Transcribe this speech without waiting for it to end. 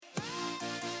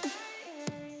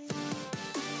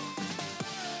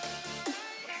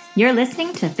You're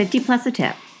listening to 50 Plus a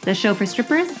Tip, the show for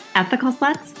strippers, ethical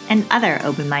sluts, and other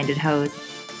open-minded hoes.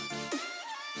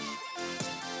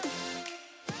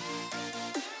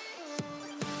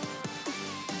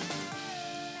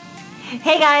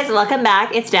 Hey guys, welcome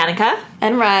back. It's Danica.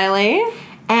 And Riley.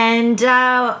 And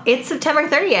it's September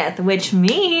 30th, which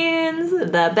means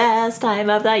the best time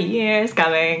of the year is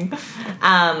coming.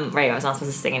 Right, I was not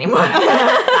supposed to sing anymore.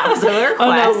 That was a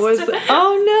request.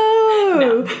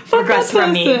 No. Request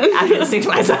from me after listening to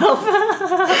myself.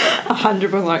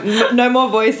 100%. No more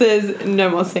voices, no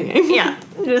more singing. Yeah,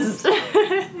 just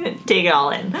take it all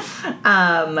in.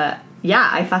 Yeah,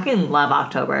 I fucking love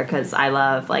October because I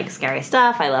love, like, scary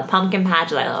stuff. I love pumpkin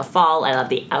patches. I love fall. I love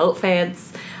the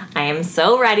outfits. I am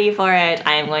so ready for it.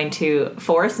 I am going to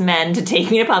force men to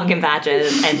take me to pumpkin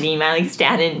patches and be my, like,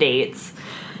 stand-in dates.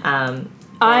 I'm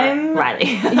Riley.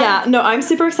 Yeah, no, I'm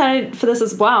super excited for this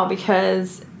as well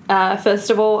because, first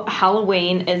of all,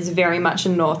 Halloween is very much a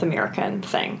North American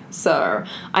thing. So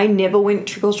I never went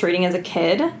trick-or-treating as a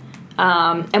kid.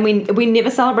 And we never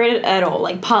celebrated at all.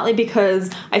 Like, partly because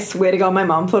I swear to God, my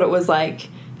mom thought it was, like,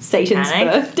 Satan's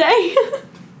birthday.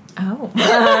 Oh.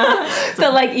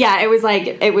 But, like, yeah, it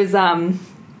was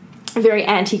very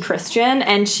anti-Christian,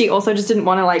 and she also just didn't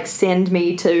want to, like, send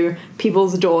me to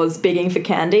people's doors begging for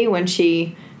candy when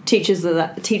she teaches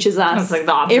us like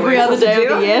every other day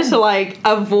of the year to, like,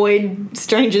 avoid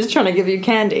strangers trying to give you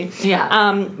candy.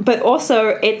 Yeah. But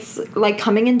also, it's, like,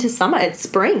 coming into summer. It's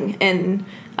spring in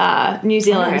New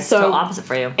Zealand. It's so the opposite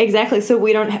for you. Exactly. So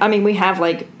we have,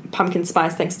 like, pumpkin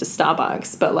spice thanks to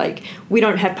Starbucks, but, like, we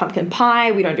don't have pumpkin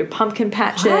pie, we don't do pumpkin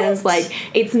patches. What? Like,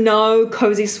 it's no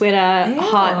cozy sweater,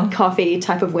 hot coffee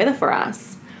type of weather for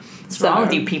us. What's wrong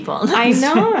with you people? I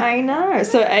know.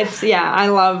 So it's, yeah, I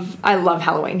love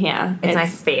Halloween here. It's my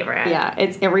favorite. Yeah,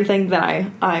 it's everything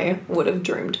that I would have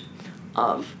dreamed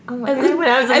of. Oh my God, when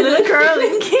I was a little girl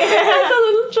and kid. As a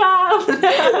little child.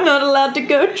 Not allowed to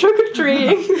go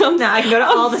trick-or-treating. Now I can go to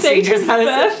all the strangers'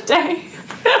 houses. Birthday.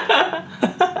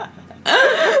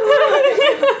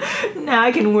 Now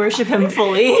I can worship him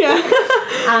fully. Yeah.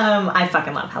 I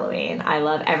fucking love Halloween. I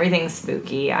love everything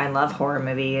spooky. I love horror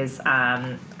movies.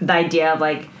 The idea of,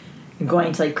 like,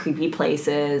 going to, like, creepy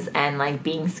places and, like,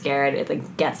 being scared, it,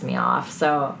 like, gets me off.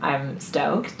 So I'm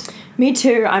stoked. Me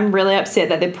too. I'm really upset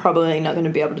that they're probably not going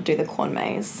to be able to do the corn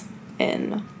maze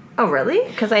in... Oh, really?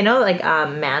 Because I know, like,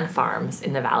 Man Farms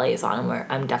in the Valley is on, where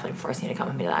I'm definitely forcing you to come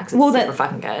with me to that because it's super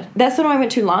fucking good. That's what I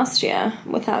went to last year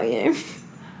without you.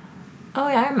 Oh,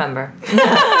 yeah, I remember.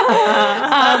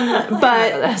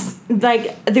 But,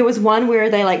 like, there was one where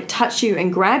they, like, touch you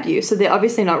and grab you, so they're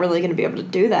obviously not really going to be able to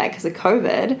do that because of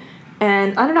COVID.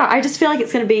 And I don't know, I just feel like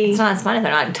it's going to be... It's not as fun if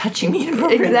they're not touching me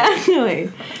inappropriately.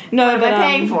 Exactly. No, what am I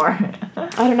paying for?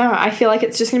 I don't know. I feel like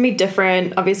it's just going to be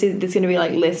different. Obviously, there's going to be,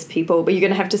 like, less people, but you're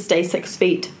going to have to stay 6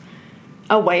 feet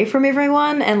away from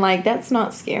everyone, and, like, that's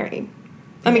not scary.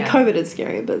 I mean, COVID is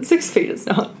scary, but 6 feet is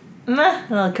not.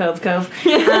 Little cove.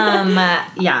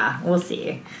 Yeah, we'll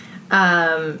see.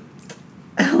 I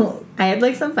had,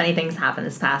 like, some funny things happen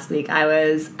this past week. I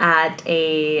was at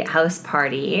a house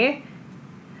party.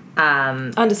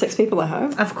 Under 6 people, I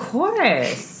hope. Of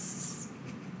course.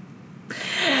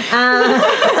 Edit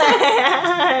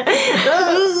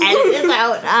this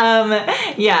out.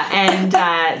 Yeah, and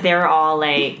they were all,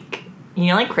 like, you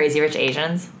know, like Crazy Rich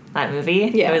Asians, that movie?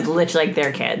 Yeah. It was literally, like,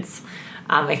 their kids.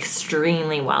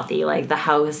 Extremely wealthy. Like, the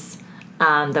house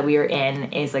that we were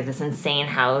in is, like, this insane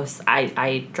house.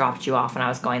 I dropped you off when I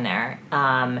was going there.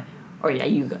 Or, yeah,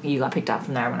 you got picked up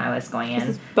from there when I was going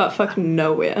in. But fucking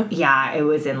nowhere. Yeah, it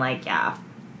was in, like, yeah.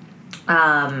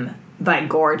 But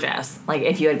gorgeous. Like,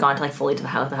 if you had gone to, like, fully to the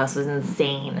house was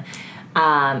insane.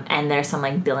 And there's some,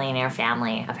 like, billionaire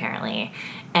family, apparently.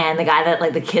 And the guy that,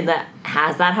 like, the kid that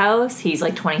has that house, he's,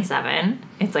 like, 27.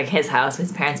 It's, like, his house.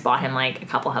 His parents bought him, like, a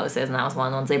couple houses, and that was one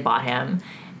of the ones they bought him.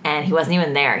 And he wasn't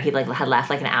even there. He, like, had left,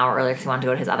 like, an hour earlier because he wanted to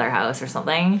go to his other house or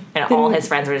something. And all his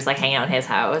friends were just, like, hanging out in his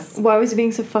house. Why was he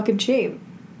being so fucking cheap?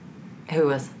 Who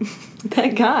was?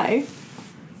 That guy.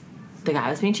 The guy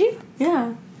was being cheap?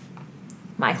 Yeah.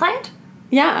 My client?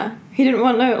 Yeah. He didn't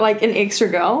want no, like, an extra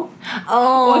girl.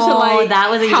 Oh, or to, like,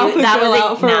 that was a you. That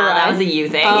was a you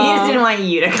thing. He just didn't want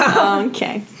you to come.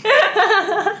 Okay.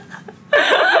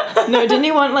 No, didn't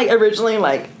he want, like, originally,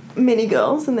 like, many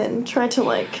girls and then tried to,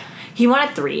 like... He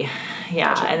wanted 3.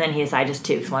 Yeah, Gotcha. and then he decided just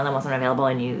 2 because one of them wasn't available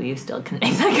and you still couldn't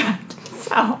make that cut.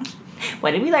 So,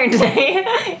 what did we learn today?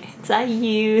 It's a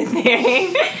you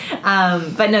thing.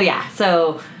 But no, yeah,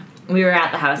 so we were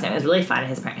at the house and it was really fun.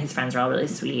 His friends were all really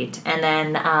sweet. And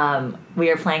then we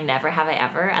were playing Never Have I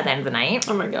Ever at the end of the night.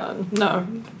 Oh my god. No.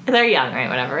 They're young, right?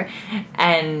 Whatever.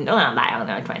 And, well, not that young.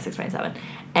 They're like 26, 27.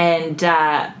 And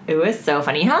it was so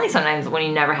funny. You know, like sometimes when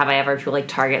you Never Have I Ever, people like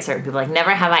target certain people, like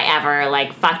Never Have I Ever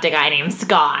like fucked a guy named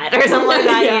Scott or something like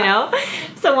that, Yeah. you know?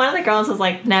 So one of the girls was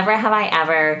like, Never have I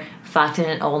ever fucked in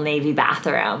an Old Navy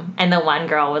bathroom. And the one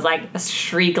girl was like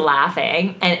shriek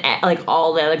laughing, and like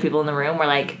all the other people in the room were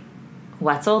like,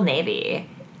 what's Old Navy?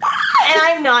 And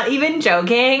I'm not even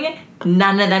joking.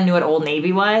 None of them knew what Old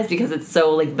Navy was because it's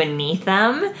so like beneath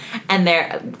them.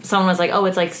 And someone was like, oh,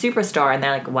 it's like Superstore, and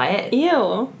they're like, what?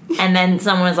 Ew. And then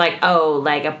someone was like, oh,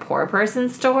 like a poor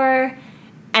person's store?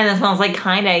 And then someone was like,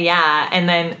 kinda, yeah. And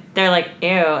then they're like,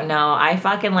 ew, no, I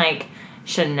fucking like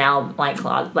Chanel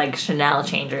like Chanel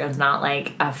changers, not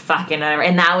like a fucking whatever.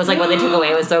 And that was like what they took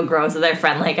away was so gross that their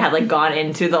friend like had like gone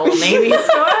into the Old Navy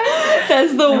store.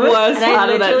 That's the worst part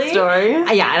of that story.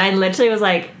 Yeah, and I literally was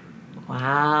like,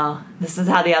 wow, this is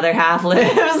how the other half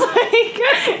lives. Like,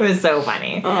 it was so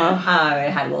funny. It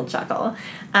had a little chuckle.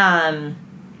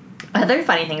 Other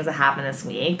funny things that happened this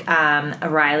week.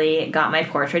 Riley got my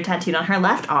portrait tattooed on her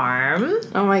left arm.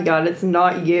 Oh my god, it's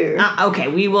not you. Okay,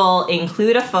 we will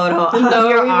include a photo of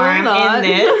your we will arm not.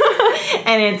 in this.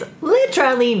 And it's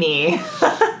literally me.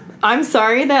 I'm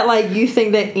sorry that, like, you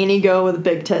think that any girl with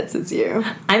big tits is you.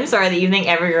 I'm sorry that you think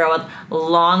every girl with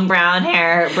long brown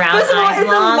hair, brown First of all, eyes, it's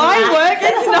a long line work, lashes,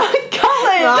 it's not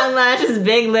colored. long lashes,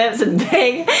 big lips, and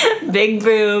big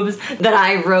boobs that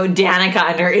I wrote Danica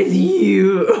under is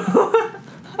you.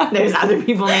 There's other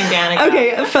people named Danica.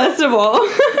 Okay, first of all,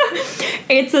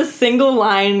 it's a single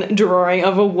line drawing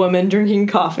of a woman drinking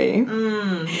coffee.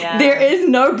 Yeah. There is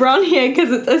no brown hair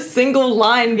because it's a single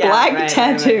line black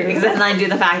tattoo. Right. Because then I do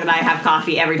the fact that I have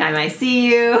coffee every time I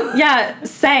see you. Yeah,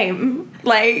 same.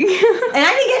 Like, And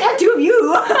I didn't get a tattoo of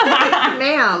you.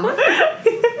 Ma'am.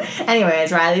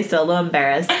 Anyways, Riley's still a little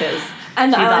embarrassed because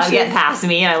and she the thought it'd get eyelashes, past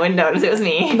me and I wouldn't notice it was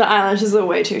me. the eyelashes are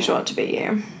way too short to be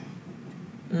you.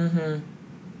 Look,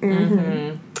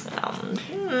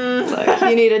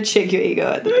 you need to check your ego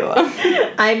at the door.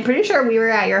 I'm pretty sure we were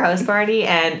at your house party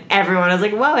and everyone was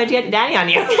like, whoa, why'd you get Daddy on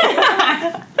you?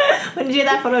 When did you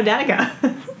get that photo of Danica?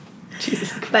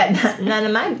 Jesus. But none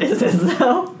of my business,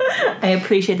 though. I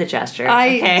appreciate the gesture.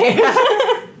 Okay.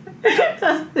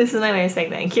 This is my way of saying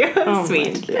thank you. Oh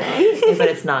Sweet. my God. But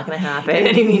it's not going to happen.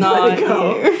 And you need to let it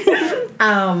go.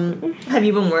 Have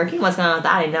you been working? What's going on with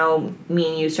that? I know me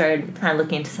and you started kind of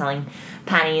looking into selling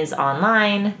panties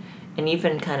online, and you've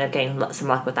been kind of getting some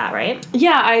luck with that, right?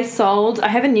 Yeah, I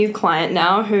have a new client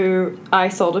now who I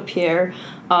sold a pair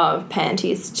of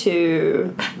panties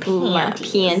to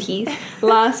panties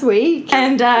last week.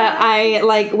 And I,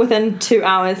 like, within 2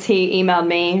 hours, he emailed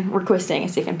me requesting a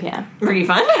second pair. Pretty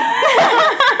fun.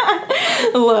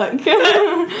 Look,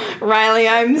 Riley,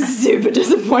 I'm super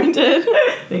disappointed.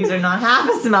 Things are not half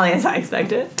as smelly as I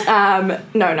expected. No.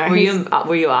 Were you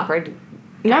awkward?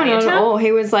 No, not at all.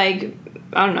 He was like,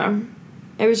 I don't know.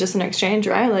 It was just an exchange,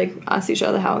 right? Like, asked each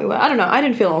other how we were. I don't know. I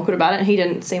didn't feel awkward about it, and he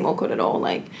didn't seem awkward at all.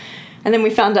 Like, and then we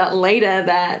found out later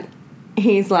that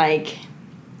he's like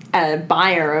a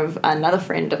buyer of another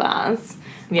friend of ours.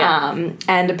 Yeah.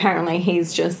 And apparently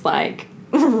he's just like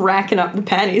racking up the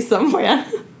panties somewhere.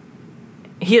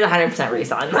 He's 100%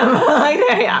 reselling them. Like,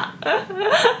 yeah.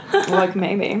 Like,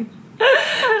 maybe.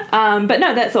 But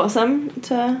no, that's awesome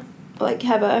to like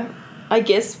have I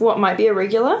guess what might be a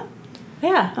regular.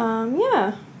 Yeah.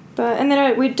 Yeah. But and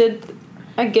then we did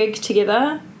a gig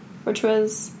together, which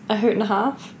was a hoot and a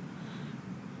half.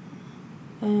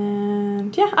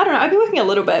 And yeah, I don't know. I've been working a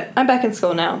little bit. I'm back in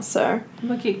school now, so.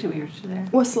 What gig did we work to there?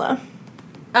 Whistler.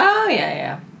 Oh,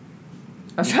 yeah.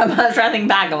 I was trying to think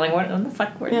back. I'm like, what the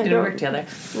fuck? Where did we work together?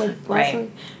 Like last Right.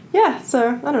 week. Yeah, so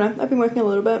I don't know. I've been working a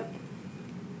little bit.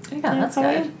 Yeah, that's how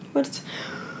are good. you?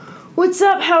 What's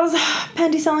up? How's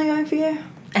panty selling going for you?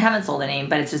 I haven't sold any,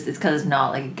 but it's because it's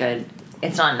not like a good.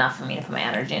 It's not enough for me to put my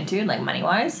energy into, like money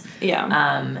wise.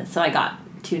 Yeah. So I got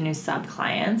 2 new sub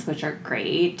clients, which are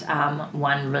great.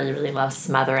 One really, really loves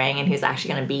smothering, and he's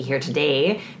actually going to be here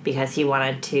today because he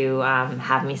wanted to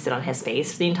have me sit on his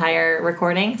face for the entire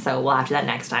recording. So we'll have to do that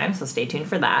next time. So stay tuned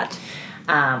for that,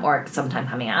 or sometime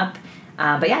coming up.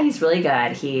 But yeah, he's really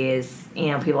good. He's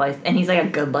people always, and he's like a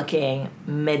good-looking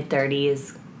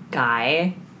mid-30s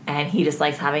guy. And he just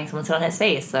likes having someone sit on his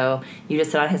face. So you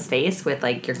just sit on his face with,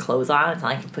 like, your clothes on. It's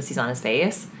not like your pussy's on his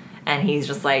face. And he's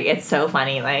just like, it's so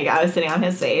funny. Like, I was sitting on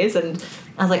his face, and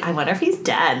I was like, I wonder if he's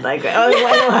dead. Like, I was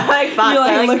like, fuck. You're So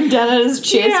I, like looking down at his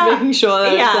chest, making sure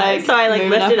that it's like so I like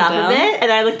moving lifted up and a down. bit,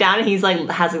 and I look down, and he's like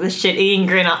has like this shit-eating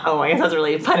grin on. Oh, I guess that's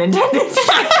really pun intended.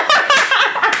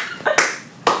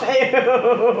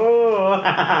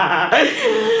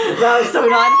 That was so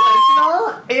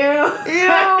non-functional. Ew.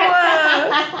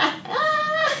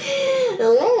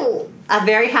 A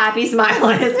very happy smile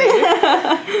on his face.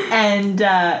 And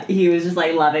he was just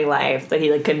like loving life, but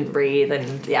he like couldn't breathe,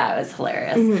 and yeah, it was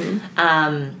hilarious.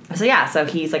 So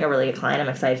he's like a really good client. I'm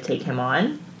excited to take him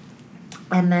on.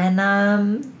 And then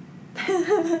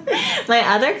my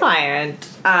other client,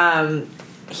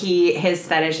 his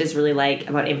fetish is really like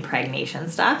about impregnation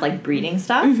stuff, like breeding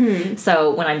stuff.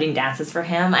 So when I'm doing dances for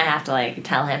him, I have to like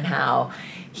tell him how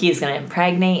he's gonna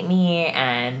impregnate me,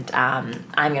 and I'm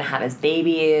gonna have his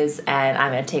babies, and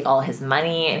I'm gonna take all his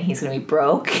money, and he's gonna be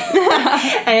broke.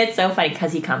 And it's so funny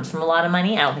because he comes from a lot of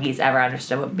money. I don't think he's ever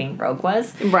understood what being broke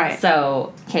was. Right.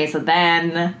 So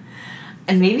then,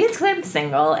 and maybe it's because I'm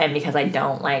single, and because I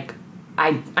don't like,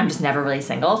 I'm just never really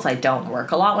single, so I don't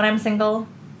work a lot when I'm single.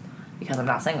 Because I'm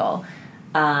not single.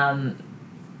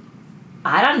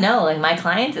 I don't know. Like, my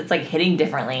clients, it's, like, hitting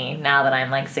differently now that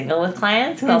I'm, like, single with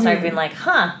clients. Because I'll start being like,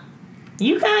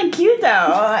 you kind of cute, though.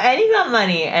 And you got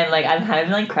money. And, like, I've kind of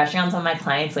been, like, crushing on some of my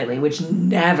clients lately, which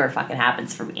never fucking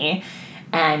happens for me.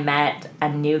 And I met a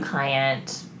new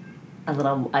client a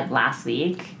little, like, last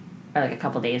week. Or, like, a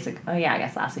couple days ago. Oh, yeah, I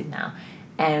guess last week now.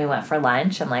 And we went for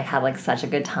lunch and, like, had, like, such a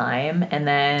good time. And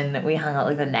then we hung out,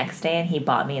 like, the next day. And he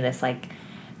bought me this, like,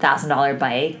 $1,000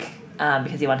 bike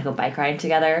because he wanted to go bike riding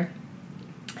together.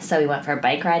 So we went for a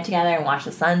bike ride together and watched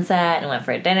the sunset and went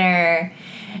for a dinner.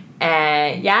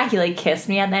 And yeah, he like kissed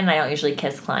me at the end. I don't usually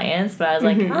kiss clients, but I was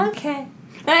like, okay.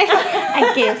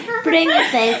 I can bring the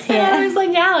face here. And I was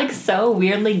like, yeah, like so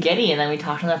weirdly giddy. And then we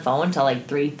talked on the phone until like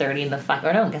 3:30 in the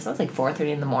or no, I guess it was like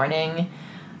 4:30 in the morning.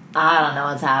 I don't know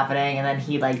what's happening. And then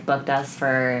he like booked us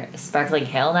for Sparkling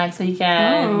Hill next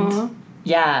weekend. Oh.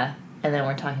 Yeah. And then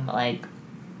we're talking about like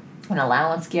an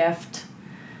allowance gift.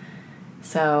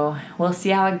 So we'll see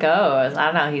how it goes. I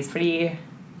don't know. He's pretty...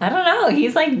 I don't know.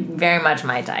 He's like very much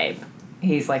my type.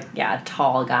 He's like, yeah,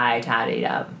 tall guy, tatted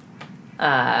up.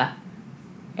 Yeah.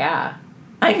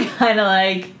 I kind of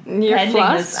like... You're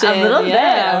flustered. A little bit.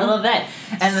 And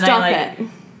then Stop I like... it.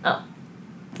 Oh.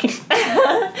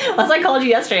 That's what I called you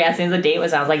yesterday as soon as the date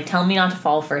was out. I was like, tell me not to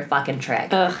fall for a fucking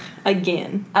trick. Ugh.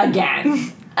 Again.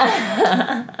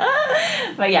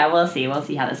 But yeah, we'll see. We'll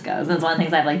see how this goes. And it's one of the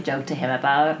things I've like joked to him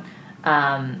about.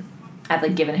 I've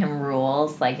like given him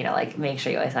rules, like, you know, like make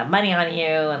sure you always have money on you,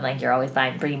 and like you're always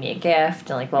bringing me a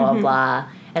gift, and like blah blah blah.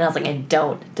 And I was like, and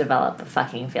don't develop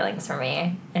fucking feelings for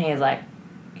me. And he's like,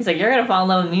 you're gonna fall in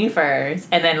love with me first.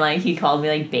 And then like he called me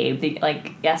like babe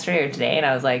like yesterday or today, and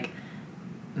I was like,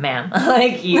 ma'am,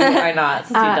 like you are not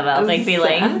supposed to develop like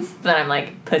feelings. But I'm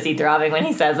like pussy throbbing when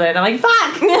he says it, and I'm like,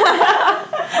 fuck.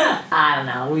 I don't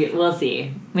know. We'll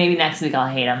see. Maybe next week I'll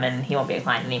hate him and he won't be a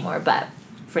client anymore. But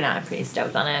for now, I'm pretty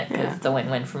stoked on it because it's a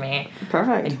win-win for me.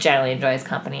 Perfect. I generally enjoy his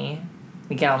company.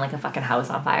 We get on like a fucking house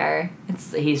on fire.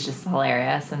 He's just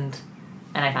hilarious, and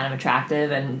I find him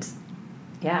attractive, and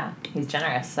yeah, he's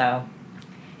generous. So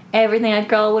everything a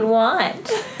girl would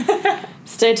want.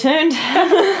 Stay tuned.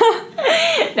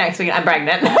 Next week, I'm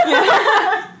pregnant.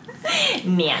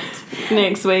 Nant.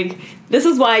 Next week. This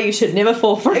is why you should never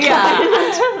fall for a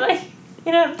client. Like,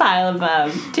 in a pile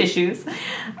of tissues.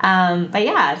 But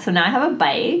yeah, so now I have a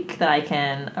bike that I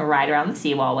can ride around the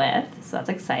seawall with, so that's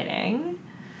exciting.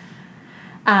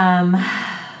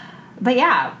 But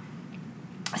yeah,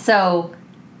 so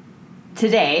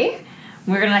today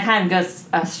we're gonna kind of go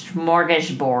a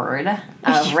smorgasbord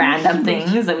of random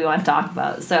things that we want to talk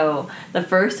about. So the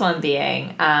first one being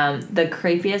the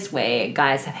creepiest way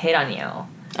guys have hit on you.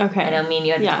 Okay. I know me and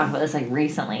you had to talk about this like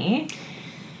recently.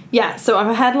 Yeah, so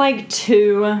I've had like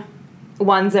two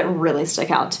ones that really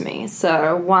stick out to me.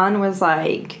 So one was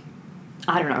like,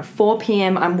 I don't know, 4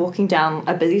 p.m. I'm walking down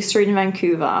a busy street in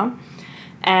Vancouver,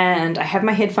 and I have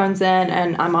my headphones in,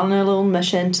 and I'm on a little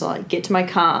mission to like get to my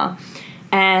car,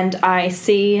 and I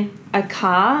see a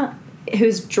car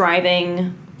who's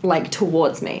driving like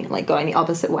towards me, like going the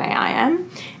opposite way I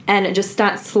am, and it just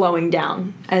starts slowing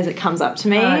down as it comes up to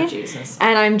me. Oh, Jesus.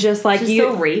 And I'm just like, It's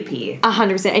so rapey.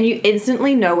 100%. And you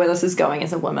instantly know where this is going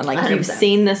as a woman. Like, 100%. You've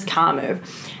seen this car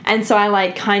move. And so I,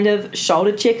 like, kind of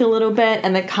shoulder check a little bit,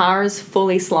 and the car is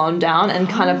fully slowed down and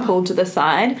kind of pulled to the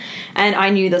side. And I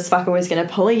knew this fucker was going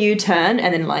to pull a U-turn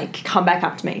and then, like, come back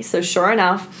up to me. So sure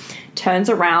enough, turns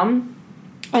around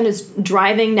and is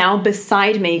driving now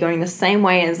beside me, going the same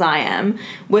way as I am,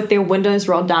 with their windows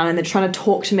rolled down, and they're trying to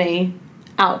talk to me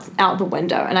out the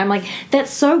window. And I'm like,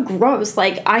 that's so gross.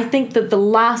 Like, I think that the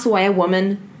last way a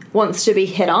woman wants to be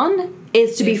hit on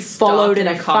is to be followed in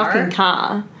a fucking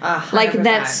car. 100%. Like,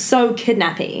 that's so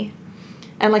kidnappy.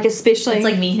 And, like, especially... It's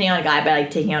like me hitting on a guy by,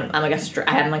 like, taking out... I'm, like,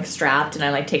 I'm, like, strapped, and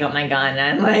I, like, take out my gun, and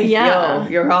I'm like, yo,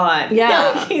 you're hot.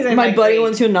 Yeah. My buddy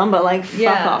wants your number. Like,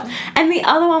 fuck off. And the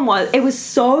other one it was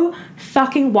so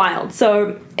fucking wild.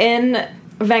 So, in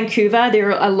Vancouver,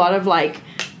 there are a lot of, like...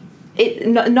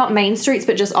 not main streets,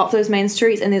 but just off those main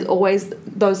streets, and there's always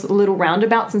those little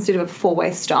roundabouts instead of a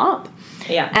four-way stop.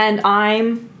 Yeah. And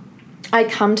I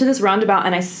come to this roundabout,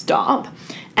 and I stop,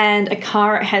 and a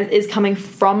car is coming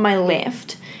from my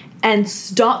left and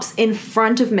stops in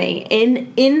front of me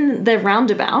in the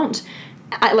roundabout,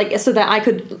 so that I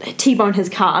could T-bone his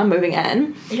car moving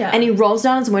in. Yeah. And he rolls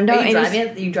down his window. Are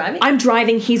you driving? I'm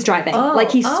driving. He's driving.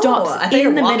 Like, he stops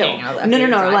in the middle.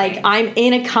 No. Like, I'm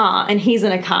in a car and he's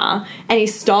in a car, and he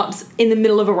stops in the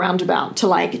middle of a roundabout to,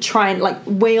 like, try and, like,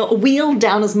 wheel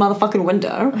down his motherfucking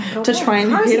window to try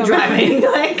and hit him. Driving.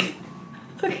 Like,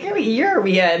 what year are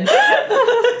we in?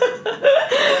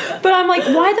 But I'm like,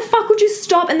 why the fuck would you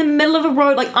stop in the middle of a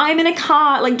road? Like, I'm in a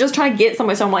car, like, just trying to get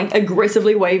somewhere, so I'm, like,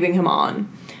 aggressively waving him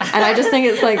on. And I just think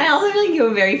it's, like... I also feel like you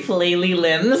have very flaily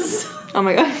limbs. Oh,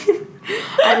 my God.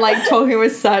 I'm, like, talking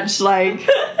with such, like...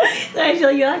 I feel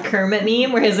like you know that Kermit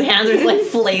meme where his hands are just, like,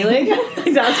 flailing.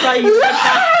 Like, that's probably you.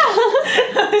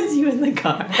 That was you in the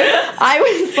car. I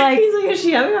was, like... He's like, is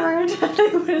she having a heart attack?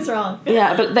 What is wrong?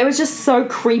 Yeah, but they was just so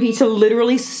creepy to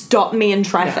literally stop me in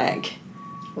traffic. Yeah.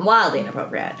 Wildly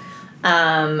inappropriate.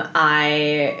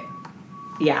 I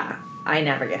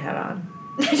never get hit on.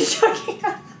 Just joking.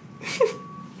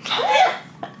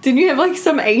 Didn't you have, like,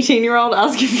 some 18-year-old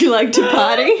ask if you like to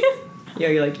party? Yo,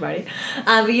 you like to party?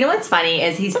 But you know what's funny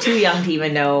is he's too young to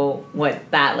even know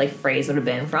what that, like, phrase would have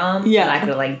been from. Yeah. And I could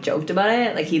have, like, joked about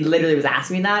it. Like, he literally was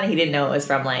asking me that, and he didn't know it was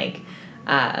from, like,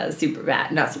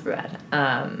 Superbad. Not Superbad.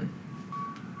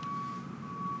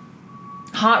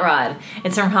 Hot Rod.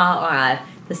 It's from Hot Rod.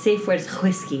 The safe word is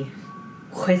whiskey.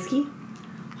 Whiskey?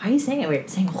 Why are you saying it weird?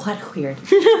 Saying what weird?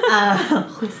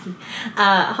 Whiskey.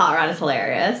 Hot Rod is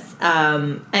hilarious.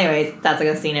 Anyways, that's like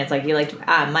a scene. It's like, you like to,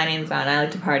 my name's Ron, I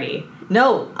like to party.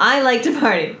 No, I like to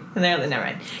party. And they're like, never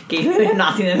mind. Okay, I've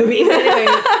not seen the movie. But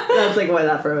anyways, that's like what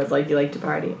that from is like, you like to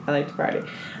party. I like to party.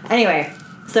 Anyway,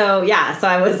 so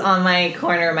I was on my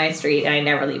corner of my street, and I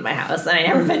never leave my house, and I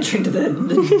never venture into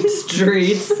the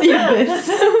streets.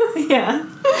 Yeah.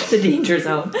 The danger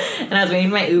zone. And I was waiting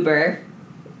for my Uber.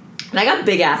 And I got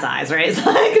big-ass eyes, right? So,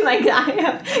 like, I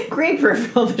have great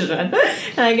peripheral vision.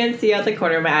 And I can see out the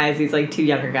corner of my eyes these, like, two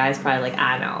younger guys, probably, like,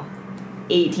 I don't know,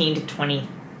 18 to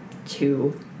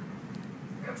 22.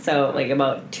 So, like,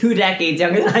 about 2 decades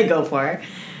younger than I go for.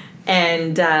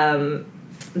 And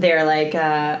they're, like,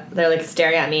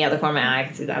 staring at me out the corner of my eye. I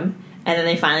can see them. And then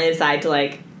they finally decide to,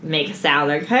 like, make a sound,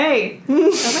 like, hey. I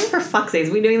was like, for fuck's sake,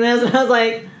 are we doing this? And I was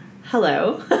like...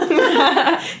 Hello,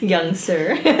 young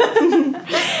sir.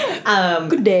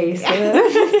 Good day, sir.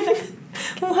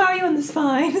 Well, how are you on this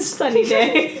fine sunny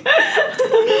day?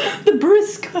 The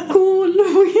brisk, cool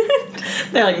wind.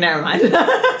 They're like, never mind.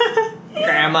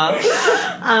 Grandma.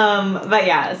 But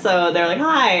yeah, so they're like,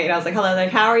 hi. And I was like, hello. They're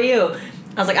like, how are you?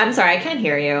 I was like, I'm sorry, I can't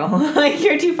hear you. Like,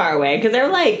 you're too far away. Because they're,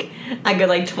 like, a good,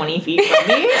 like, 20 feet from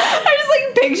me. I just,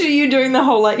 like, picture you doing the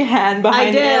whole, like, hand behind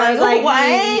I did. you. I was like,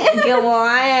 what? Go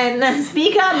on.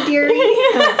 Speak up, dearie.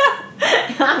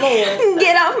 I'm old.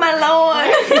 Get off my lawn.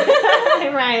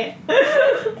 Right.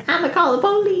 I'm gonna call the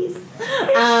police.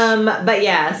 But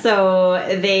yeah, so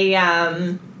they,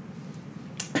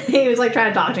 he was, like, trying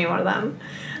to talk to me, one of them.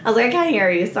 I was like, I can't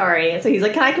hear you, sorry. So he's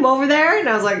like, can I come over there? And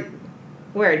I was like...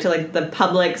 Where? To, like, the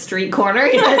public street corner?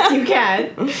 Yes, you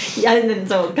can. Yeah, and then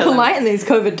so... Polite in these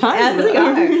COVID times. As they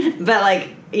are. But,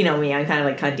 like, you know me, I'm kind of,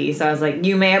 like, cunty, so I was like,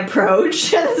 you may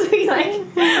approach. And so he, like,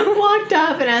 walked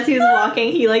up, and as he was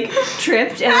walking, he, like,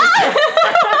 tripped, and...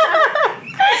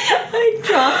 I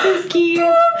dropped his keys.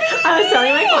 I was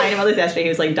telling my client about this yesterday. He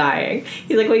was, like, dying.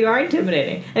 He's like, well, you are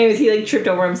intimidating. Anyways, he, like, tripped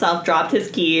over himself, dropped his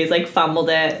keys, like, fumbled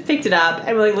it, picked it up,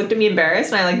 and, like, looked at me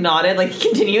embarrassed, and I, like, nodded, like,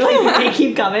 continue, like,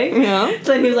 keep coming. Yeah.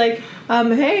 So he was like,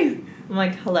 hey. I'm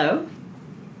like, hello,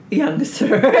 young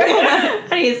sir.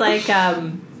 And he's like,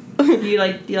 you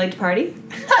like to party?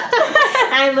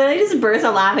 And I literally just burst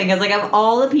out laughing because, like, of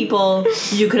all the people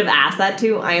you could have asked that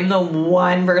to, I am the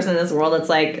one person in this world that's,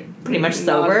 like, pretty much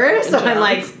sober. So I'm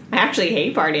like, I actually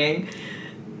hate partying.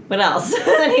 What else? And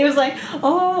then he was like,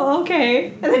 oh, okay.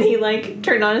 And then he, like,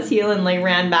 turned on his heel and, like,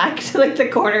 ran back to, like, the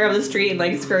corner of the street and,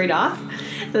 like, scurried off.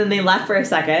 And then they left for a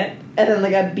second. And then,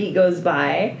 like, a beat goes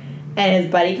by. And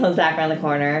his buddy comes back around the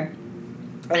corner.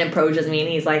 and approaches me and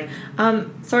he's like,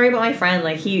 sorry about my friend,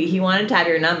 like he wanted to have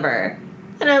your number.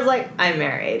 And I was like, I'm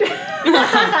married. He's like,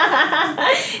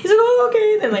 oh,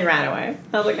 okay. Then like ran away.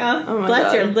 I was like, oh my bless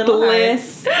God. Your little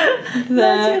bless heart.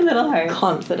 Bless your little heart.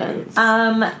 Confidence.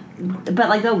 But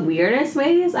like the weirdest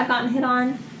ways I've gotten hit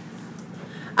on.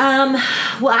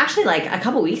 Well, actually, like a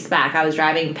couple weeks back, I was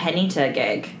driving Penny to a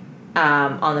gig,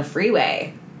 on the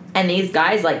freeway, and these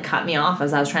guys like cut me off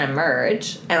as I was trying to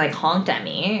merge and like honked at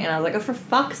me, and I was like, oh, for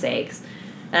fuck's sakes.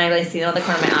 And I like see them on the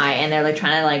corner of my eye, and they're like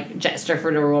trying to like gesture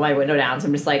for to roll my window down. So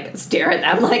I'm just like stare at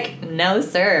them like, no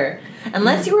sir.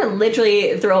 Unless you were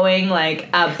literally throwing like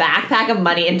a backpack of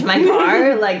money into my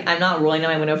car, like I'm not rolling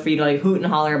down my window for you to like hoot and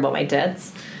holler about my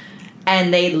tits.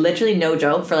 And they literally, no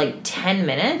joke, for like 10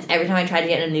 minutes, every time I tried to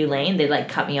get in a new lane, they'd like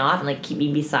cut me off and like keep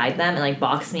me beside them and like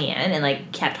box me in and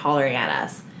like kept hollering at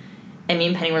us. And me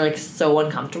and Penny were like so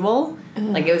uncomfortable.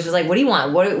 Like it was just like, what do you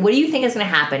want? What do you think is gonna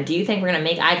happen? Do you think we're gonna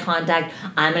make eye contact?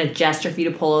 I'm gonna gesture for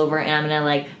you to pull over and I'm gonna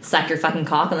like suck your fucking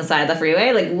cock on the side of the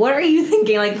freeway? Like what are you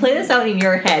thinking? Like play this out in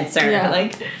your head, sir. Yeah.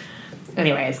 Like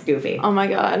anyway, it's goofy. Oh my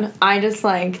God. I just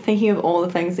like thinking of all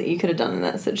the things that you could have done in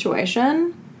that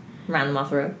situation. Ran them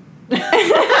off the road.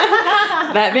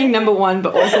 That being number one,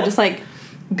 but also just like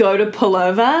go to pull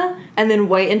over and then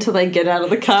wait until they get out of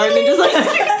the car and then just like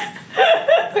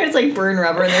or it's like burn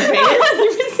rubber in their face.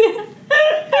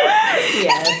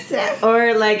 Yes.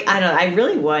 Or like I don't know, I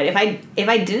really would if I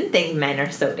didn't think men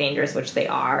are so dangerous, which they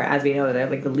are, as we know, they're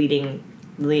like the leading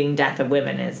death of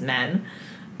women is men.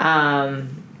 I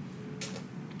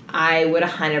would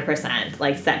 100%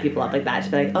 like set people up like that to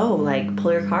be like, oh, like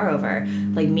pull your car over,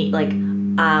 like meet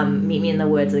me in the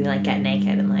woods and like get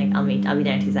naked and like I'll be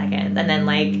there in 2 seconds and then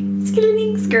like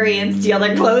scurry and steal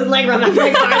their clothes and like run back to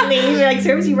my car and leave. Like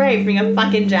serves you right for being a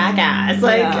fucking jackass.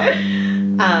 Like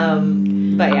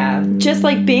but yeah. Just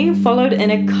like being followed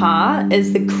in a car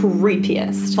is the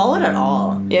creepiest. Followed at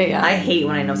all. Yeah. I hate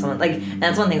when I know someone like and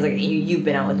that's one thing like you've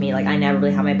been out with me, like I never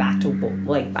really have my back to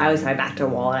like I always have my back to a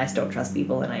wall and I still don't trust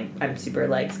people and I'm super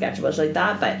like sketchy like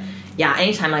that, but yeah,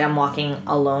 anytime like I'm walking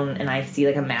alone and I see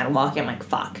like a man walking, I'm like,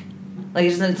 fuck. Like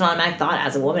it's an automatic thought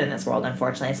as a woman in this world,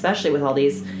 unfortunately, especially with all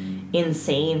these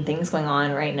insane things going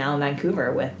on right now in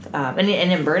Vancouver with and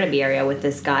in Burnaby area with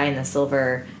this guy in the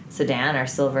silver sedan or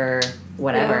silver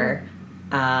whatever,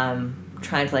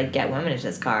 trying to like get women into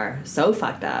his car. So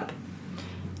fucked up.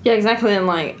 Yeah, exactly. And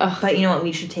like, but you know what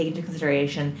we should take into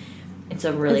consideration? It's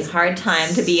a really hard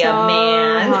time to be a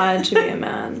man. So hard to be a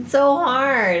man. So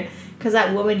hard. Because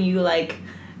that woman you, like,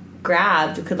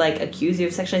 grabbed could, like, accuse you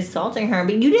of sexually assaulting her,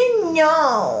 but you didn't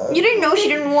know. You didn't know she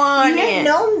didn't want it. You didn't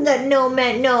know that no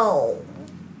meant no.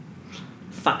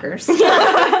 Fuckers.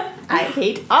 I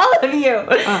hate all of you.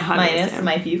 100%. Minus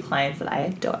my few clients that I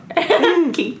adore.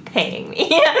 Keep paying me.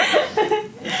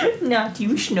 Not you,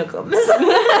 schnookums.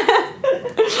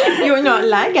 You're not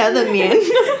like other men.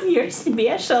 You're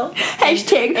special.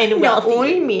 Hashtag and not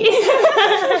only me.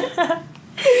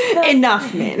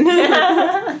 Enough men.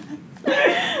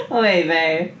 Oy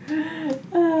vey.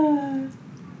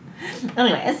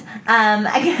 Anyways,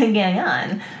 getting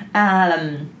on.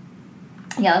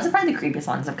 Yeah, those are probably the creepiest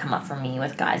ones that have come up for me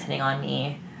with guys hitting on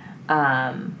me.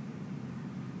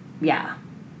 Yeah,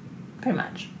 pretty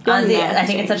much. Honestly, I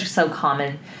think it's such so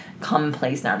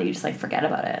commonplace now that you just like forget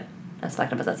about it. As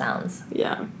fucked up as that sounds.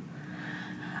 Yeah.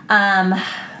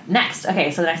 Next, okay,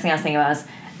 so the next thing I was thinking about was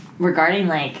regarding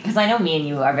like, because I know me and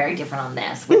you are very different on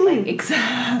this with like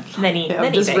many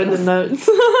I've just things. read the notes.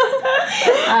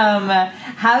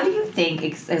 How do you think?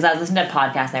 Because I was listening to a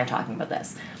podcast and they were talking about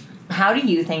this. How do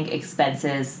you think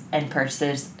expenses and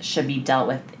purchases should be dealt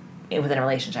with within a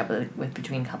relationship with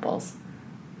between a couple?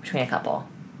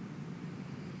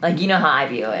 Like, you know how I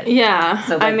view it. Yeah.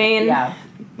 So, like, I mean,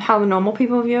 how the normal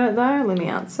people view it, though? Let me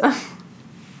answer.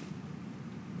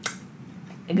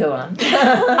 Go on.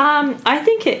 I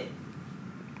think it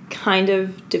kind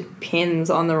of depends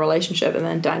on the relationship and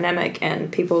the dynamic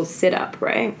and people's setup,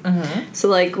 right? Mm-hmm. So,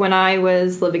 like, when I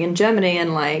was living in Germany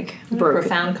and, like...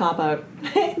 Profound cop-out.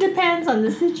 It depends on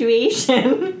the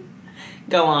situation.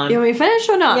 Go on. You want me to finish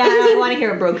or not? Yeah, I want to hear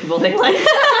what broke people think like.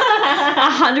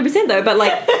 100% though, but,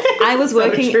 like, I was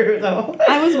working... So true, though.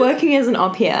 I was working as an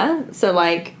au pair, so,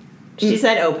 like... She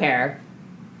said au pair.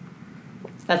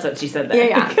 That's what she said there.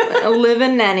 Yeah. A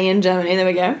live-in nanny in Germany. There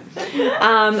we go.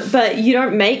 But you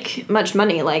don't make much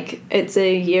money. Like, it's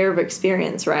a year of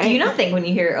experience, right? Do you not think when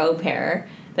you hear au pair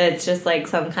that it's just, like,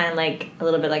 some kind of, like, a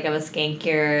little bit like of a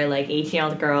skankier, like,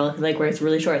 18-year-old girl who, like, wears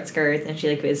really short skirts and she,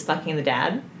 like, is fucking the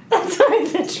dad? That's what I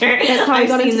picture. That's how I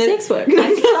got into sex work.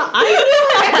 I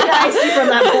recognized you from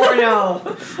that porno.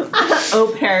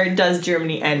 Au pair does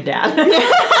Germany and dad.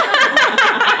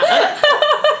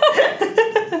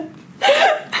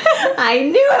 I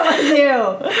knew it was you.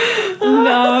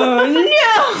 No.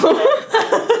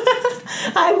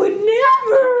 I would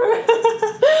never.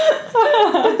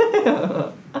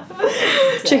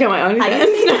 Check out my How do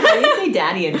OnlyFans. you say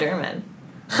daddy in German?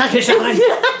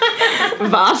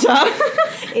 Vata.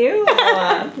 Ew.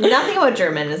 Nothing about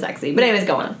German is sexy. But anyways,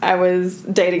 go on. I was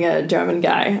dating a German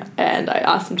guy, and I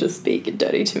asked him to speak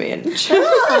dirty to me in German,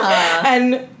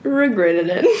 and regretted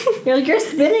it. You're like, you're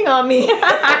spitting on me.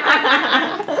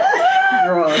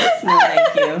 Gross. No,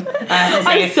 thank you.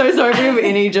 I'm so sorry for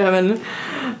any German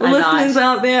listeners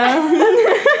out there.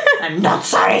 I'm not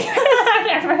sorry.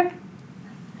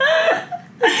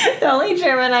 The only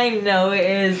German I know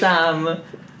is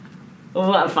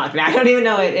well, fuck me, I don't even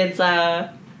know it. It's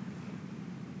not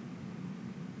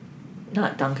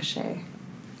Dankeschön.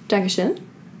 Dankeschön.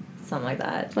 Something like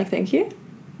that. Like, thank you.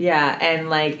 Yeah, and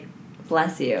like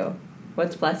bless you.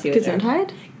 What's bless you?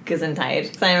 Gesundheit.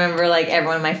 Gesundheit. So I remember like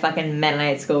everyone in my fucking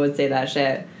Mennonite school would say that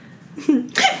shit. 100%.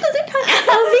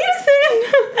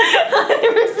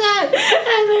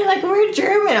 And they're like, we're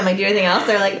German. I'm like, do you anything else?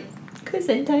 They're like,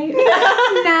 Gesundheit.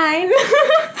 9.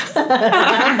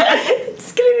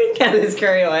 Just gonna get this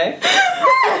curry away.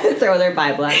 Throw their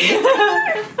Bible at me.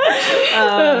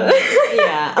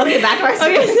 Yeah. Okay, back to our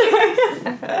story.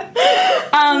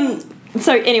 Okay,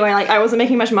 so anyway, like, I wasn't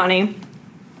making much money.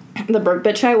 The broke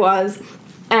bitch I was.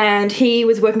 And he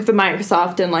was working for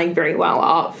Microsoft and, like, very well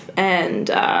off. And,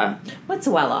 What's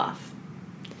well off?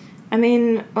 I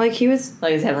mean, like, he was...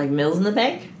 Like, does he have, like, mills in the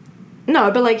bank? No,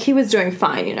 but, like, he was doing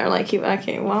fine, you know? Like, he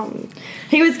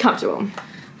was comfortable.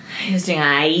 He was doing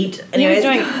aight. He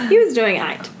was doing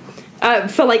aight.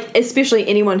 For, like, especially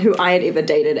anyone who I had ever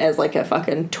dated as, like, a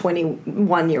fucking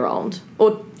 21-year-old.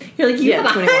 Or... You're like, you have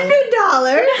 $100.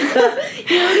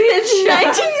 It's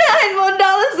 $99 more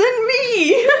than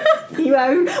me. You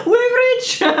are we're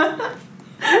rich.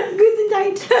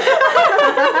 Gesundheit.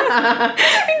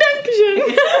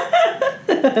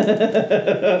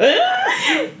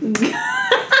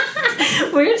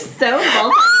 We're so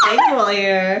multilingual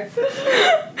here.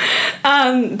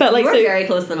 But like, you were so very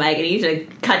close to the mic, and you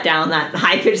should cut down that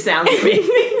high pitched sound for me.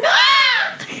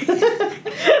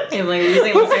 I'm like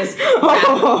losing listeners.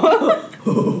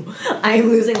 I am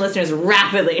losing listeners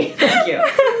rapidly. Thank you.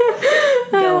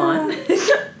 Go on.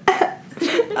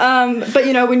 But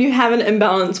you know, when you have an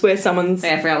imbalance where someone's...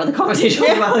 I forgot what the conversation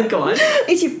was about. Go on.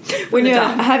 When you're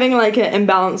having like an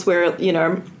imbalance where, you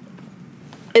know,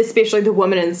 especially the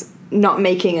woman is not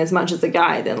making as much as the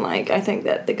guy, then like, I think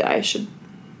that the guy should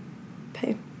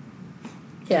pay.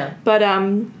 Yeah. But, I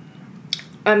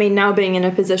mean, now being in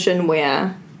a position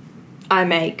where I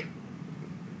make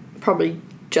probably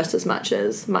just as much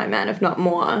as my man, if not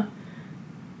more,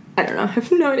 I don't know, I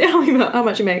have no idea how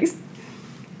much he makes.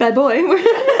 Bad boy.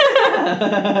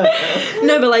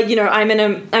 No, but like, you know, I'm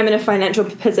in a financial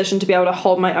position to be able to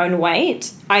hold my own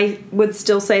weight. I would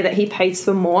still say that he pays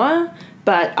for more,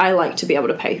 but I like to be able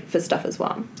to pay for stuff as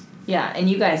well. Yeah, and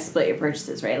you guys split your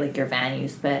purchases, right? Like your van, you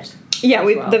split. Yeah,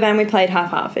 the van we paid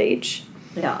half each.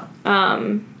 Yeah.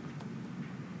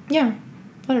 Yeah,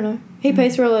 I don't know. He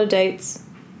pays for a lot of dates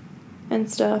and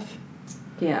stuff.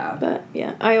 Yeah. But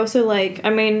yeah, I also like. I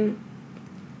mean,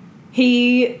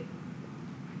 he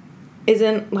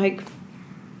isn't like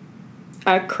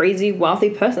a crazy wealthy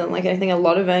person. Like, I think a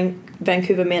lot of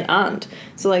Vancouver men aren't.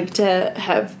 So like, to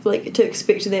to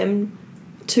expect them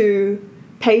to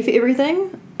pay for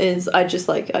everything is I just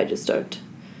don't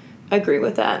agree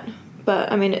with that.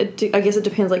 But I mean, I guess it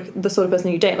depends like the sort of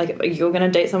person you date. Like, if you're gonna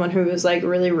date someone who is like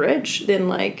really rich, then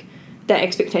like that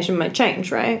expectation might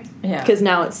change, right? Yeah. Because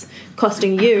now it's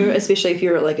costing you, especially if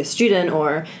you're like a student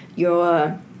or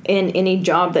you're in any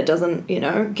job that doesn't, you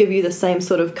know, give you the same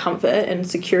sort of comfort and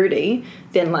security,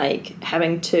 then like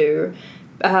having to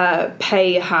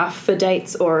pay half for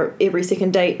dates or every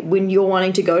second date when you're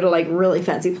wanting to go to like really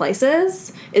fancy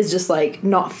places is just like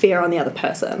not fair on the other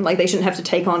person. Like, they shouldn't have to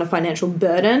take on a financial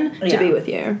burden to be with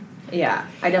you. Yeah,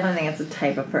 I definitely think it's the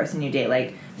type of person you date.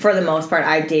 Like, for the most part,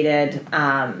 I've dated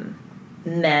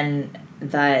men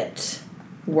that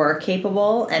were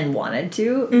capable and wanted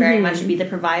to very much be the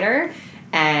provider.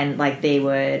 And, like, they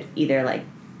would either, like,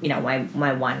 you know,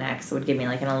 my one ex would give me,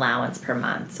 like, an allowance per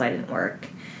month so I didn't work.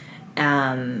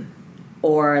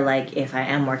 Or, like, if I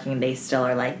am working, they still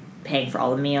are, like, paying for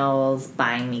all the meals,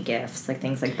 buying me gifts, like,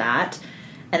 things like that.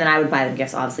 And then I would buy them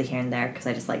gifts, obviously, here and there, because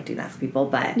I just like doing that for people.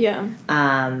 But yeah,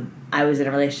 I was in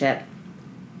a relationship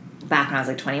back when I was,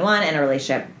 like, 21, in a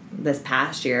relationship this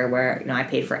past year where, you know, I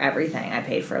paid for everything. I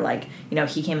paid for, like, you know,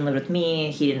 he came and lived with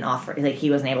me. He didn't offer, like, he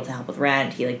wasn't able to help with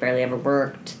rent. He, like, barely ever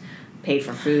worked. Paid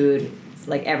for food.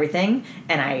 like everything,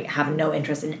 and I have no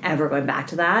interest in ever going back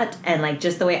to that. And like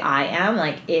just the way I am,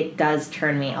 like it does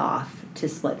turn me off to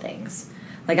split things.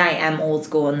 Like I am old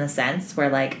school in the sense where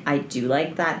like I do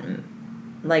like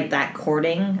that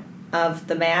courting of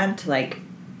the man to like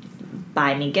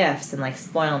buy me gifts and like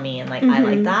spoil me, and like I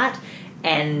like that,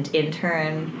 and in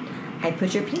turn I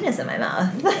put your penis in my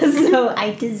mouth, so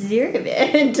I deserve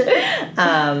it.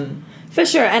 For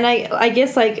sure. And I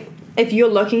guess like if you're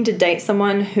looking to date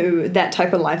someone who that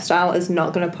type of lifestyle is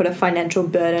not going to put a financial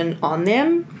burden on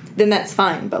them, then that's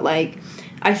fine. But like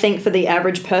I think for the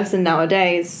average person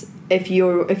nowadays, if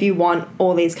you want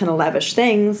all these kind of lavish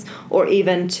things, or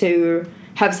even to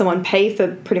have someone pay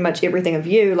for pretty much everything of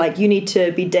you, like you need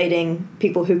to be dating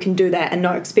people who can do that and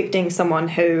not expecting someone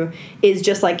who is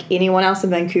just like anyone else in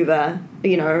Vancouver,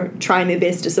 you know, trying their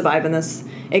best to survive in this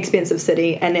expensive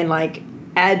city, and then like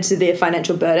add to their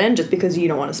financial burden just because you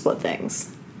don't want to split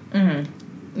things.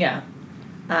 Yeah.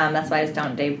 That's why I just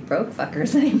don't date broke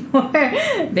fuckers anymore.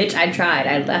 Bitch, I tried.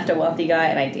 I left a wealthy guy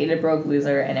and I dated a broke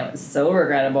loser, and it was so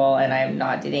regrettable, and I'm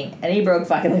not dating any broke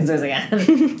fucking losers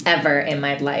again. Ever in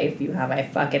my life. You have my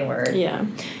fucking word. Yeah.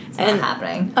 It's not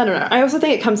happening. I don't know. I also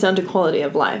think it comes down to quality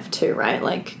of life too, right?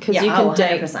 Like, because you can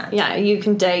date... 100%. Yeah, you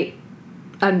can date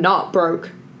a not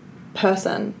broke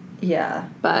person. Yeah.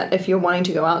 But if you're wanting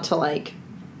to go out to, like,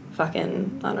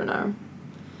 fucking, I don't know,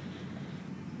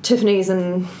 Tiffany's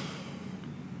and...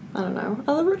 I don't know,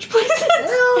 other rich places.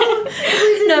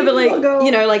 No, but like,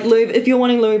 you know, like if you're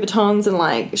wanting Louis Vuittons and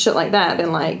like shit like that,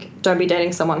 then like don't be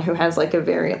dating someone who has like a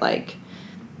very like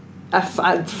a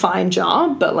fine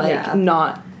job, but like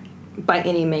not by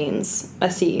any means a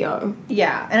CEO.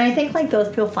 Yeah, and I think like those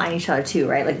people find each other too,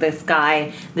 right? Like this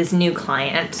guy, this new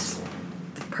client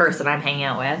person I'm hanging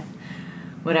out with,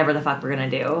 whatever the fuck we're gonna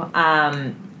do.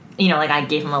 You know, like I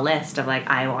gave him a list of like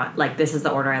I want like this is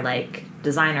the order I like.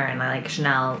 Designer, and I like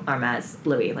Chanel, Hermes,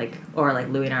 Louis, like, or like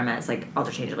Louis and Hermes, like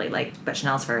interchangeably, like, but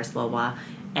Chanel's first, blah blah.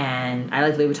 And I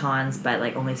like Louis Vuittons, but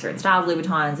like only certain styles of Louis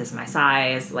Vuittons. This is my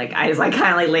size. Like I just like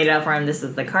kind of like laid it out for him. This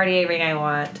is the Cartier ring I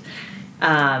want.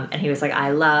 And he was like,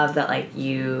 I love that like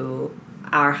you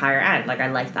are higher end. Like I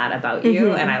like that about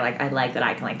you, and I like that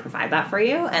I can like provide that for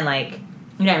you, and like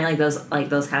you know what I mean, like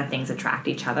those kind of things attract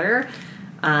each other.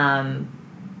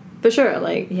 For sure,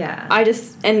 like, yeah.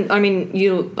 And I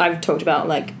mean, I've talked about,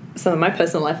 like, some of my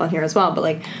personal life on here as well, but,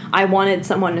 like, I wanted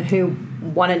someone who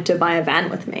wanted to buy a van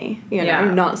with me, you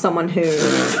know, not someone who,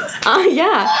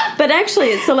 but actually,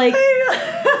 it's so, like,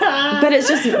 but it's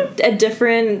just a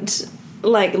different,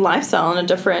 like, lifestyle and a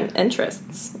different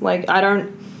interests. Like, I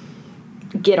don't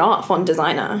get off on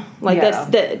designer. Like,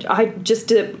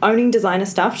 owning designer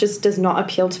stuff just does not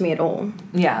appeal to me at all.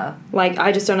 Yeah. Like,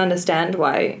 I just don't understand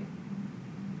why...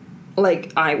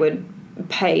 Like, I would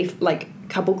pay, like, a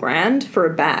couple grand for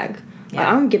a bag. Yeah. Like,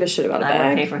 I don't give a shit about a bag. I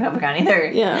don't pay for a couple grand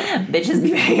either. Yeah. Bitches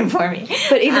be paying for me.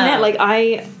 But even that, like,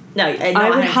 I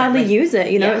would hardly use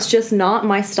it, you know? Yeah. It's just not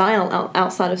my style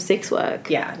outside of sex work.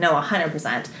 Yeah, no,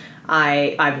 100%.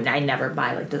 I never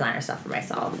buy, like, designer stuff for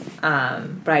myself.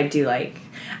 But I do, like...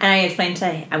 And I explained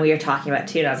and we were talking about it,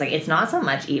 too, and I was like, it's not so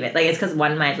much even... Like, it's because,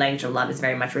 one, my language of love is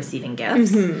very much receiving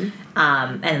gifts.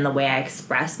 And the way I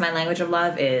express my language of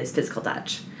love is physical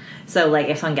touch. So, like,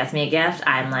 if someone gets me a gift,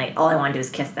 I'm like, all I want to do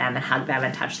is kiss them and hug them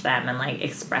and touch them and, like,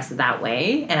 express it that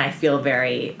way. And I feel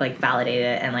very, like,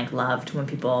 validated and, like, loved when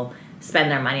people spend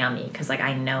their money on me. Because, like,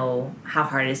 I know how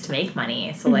hard it is to make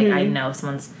money. So, like, I know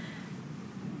someone's...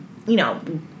 You know...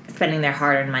 spending their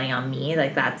hard-earned money on me,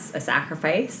 like, that's a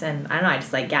sacrifice, and I don't know, I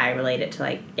just, like, I relate it to,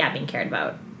 like, being cared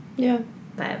about. Yeah.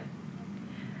 But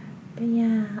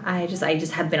yeah, I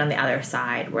just have been on the other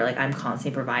side, where, like, I'm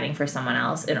constantly providing for someone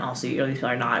else, and also, you know, these people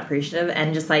are not appreciative,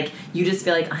 and just, like, you just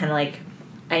feel like, kind of, like,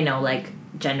 I know, like,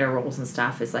 gender roles and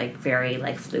stuff is, like, very,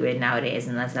 like, fluid nowadays,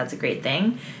 and that's a great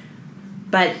thing,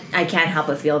 but I can't help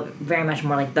but feel very much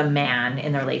more like the man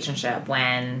in the relationship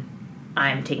when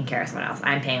I'm taking care of someone else.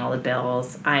 I'm paying all the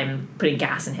bills. I'm putting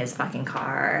gas in his fucking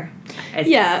car.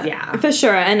 Yeah, for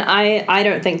sure. And I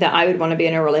don't think that I would want to be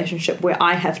in a relationship where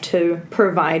I have to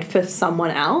provide for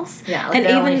someone else. Yeah, like, and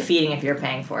they're even only feeding if you're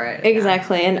paying for it.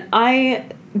 Exactly. Yeah. And I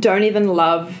don't even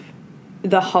love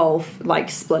the whole, like,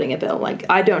 splitting a bill. Like,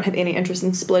 I don't have any interest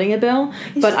in splitting a bill.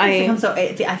 But I feel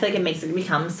like it makes it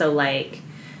become so, like...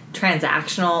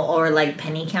 transactional or like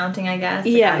penny counting, I guess.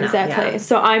 Yeah, exactly. Yeah.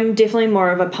 So I'm definitely more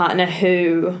of a partner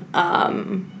who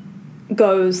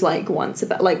goes like once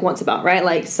about, right?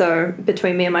 Like, so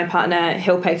between me and my partner,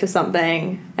 he'll pay for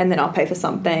something and then I'll pay for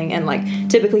something, and like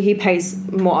typically he pays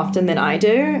more often than I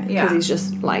do because he's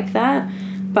just like that.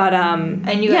 But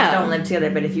and you guys don't live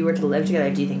together, but if you were to live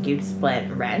together, do you think you'd split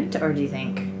rent, or do you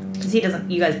think... Because since he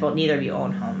doesn't, you guys both, neither of you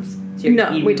own homes. So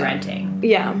you'd be renting.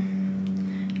 Yeah.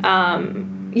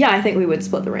 Yeah, I think we would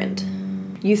split the rent.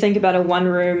 You think about a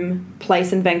 1-room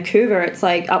place in Vancouver, it's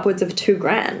like upwards of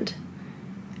 $2,000.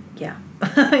 Yeah.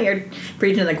 You're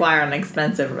preaching to the choir on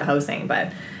expensive housing,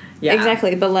 but yeah.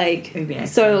 Exactly, but like,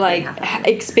 nice so like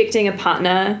expecting a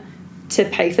partner to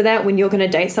pay for that when you're going to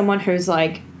date someone who's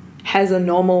like has a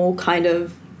normal kind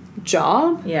of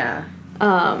job. Yeah.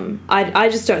 I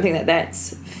just don't think that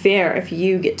that's fair if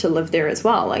you get to live there as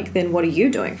well. Like, then what are you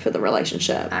doing for the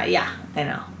relationship? Yeah, I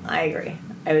know. I agree.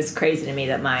 It was crazy to me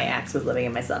that my ex was living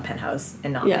in my penthouse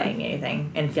and not paying me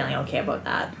anything and feeling okay about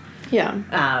that.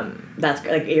 Yeah. That's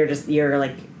like you're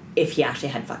like, if he actually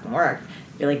had fucking worked,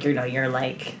 you're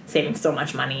like saving so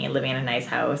much money and living in a nice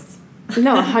house.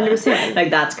 No, 100%. Like,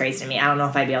 that's crazy to me. I don't know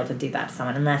if I'd be able to do that to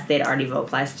someone unless they'd already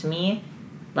vocalized to me,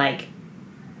 like,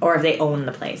 or if they own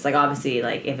the place. Like, obviously,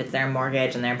 like, if it's their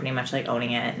mortgage and they're pretty much, like,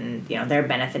 owning it and, you know, they're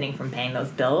benefiting from paying those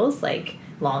bills, like,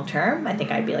 long term, I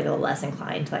think I'd be, like, a little less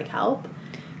inclined to, like, help.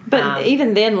 But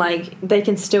even then, like, they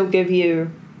can still give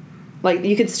you, like,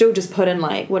 you could still just put in,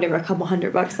 like, whatever, a couple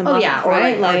 $100 a month. Oh, yeah, or,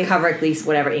 right? like, cover at least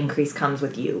whatever increase comes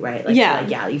with you, right? Like, yeah.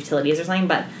 So, like, utilities or something.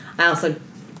 But I also,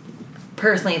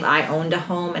 personally, if I owned a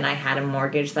home and I had a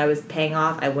mortgage that I was paying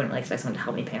off, I wouldn't, like, expect someone to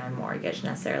help me pay my mortgage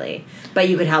necessarily. But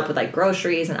you could help with, like,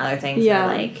 groceries and other things that,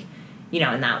 like, you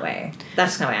know, in that way.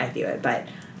 That's kind of the way I view it. But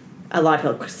a lot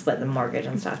of people split the mortgage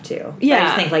and stuff, too. Yeah. But I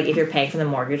just think, like, if you're paying for the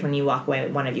mortgage, when you walk away,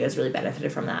 one of you has really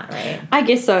benefited from that, right? I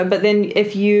guess so. But then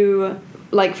if you,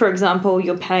 like, for example,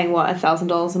 you're paying, what,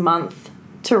 $1,000 a month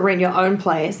to rent your own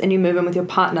place and you move in with your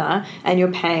partner and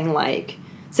you're paying, like,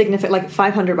 significant, like,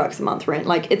 $500 a month rent,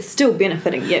 like, it's still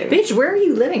benefiting you. Bitch, where are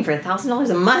you living for $1,000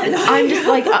 a month? I'm just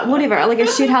like, whatever, like a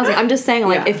shared housing. I'm just saying,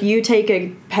 like, if you take a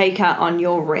pay cut on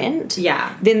your rent,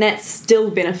 then that's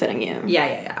still benefiting you.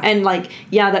 Yeah. And, like,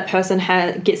 that person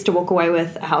gets to walk away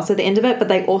with a house at the end of it, but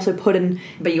they also put in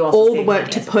all the work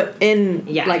to put in,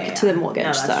 to the mortgage.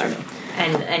 No, that's true.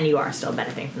 And you are still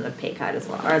benefiting from the pay cut as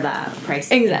well, or the price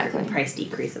price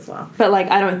decrease as well. But,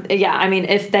 like, I mean,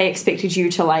 if they expected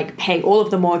you to, like, pay all of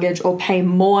the mortgage or pay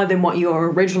more than what you were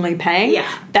originally paying,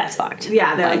 that's fucked.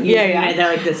 Yeah, they're like,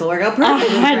 they're like, this will work out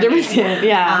perfectly. 100%,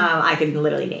 yeah. I could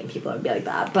literally name people that would be like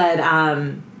that, but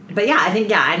yeah, I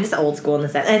think I'm just old school in the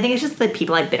sense. And I think it's just the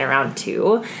people I've been around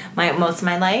too. Most of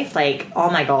my life, like, all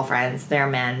my girlfriends, their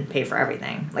men pay for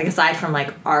everything. Like, aside from,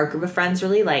 like, our group of friends,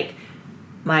 really, like,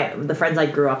 the friends I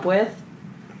grew up with,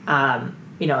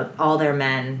 you know, all their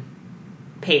men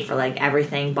paid for, like,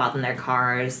 everything, bought them their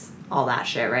cars, all that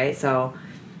shit, right? So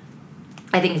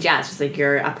I think, it's just, like,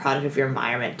 you're a product of your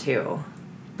environment, too.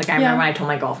 Like, I remember when I told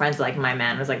my girlfriends, like, my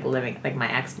man was, like, living, like,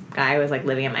 my ex-guy was, like,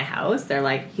 living in my house. They're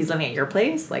like, he's living at your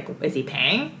place? Like, is he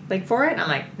paying, like, for it? And I'm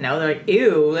like, no. They're like,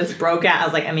 ew, this broke out. I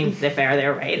was like, I mean, they're fair,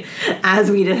 they're right. As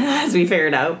we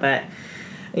figured out, but,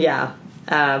 yeah.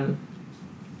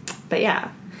 But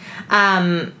yeah,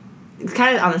 it's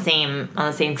kind of on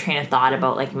the same train of thought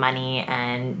about, like, money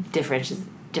and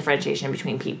differentiation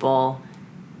between people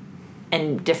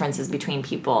and differences between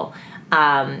people.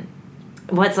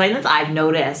 What's something that I've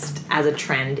noticed as a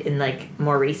trend in, like,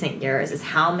 more recent years is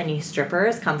how many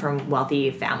strippers come from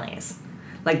wealthy families.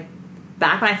 Like,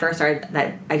 back when I first started,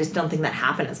 that I just don't think that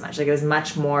happened as much. Like, it was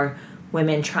much more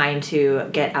women trying to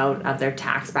get out of their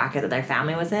tax bracket that their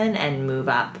family was in and move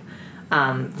up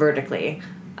vertically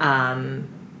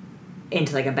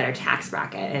into, like, a better tax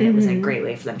bracket, and it was a great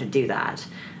way for them to do that.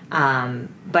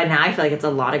 But now I feel like it's a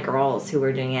lot of girls who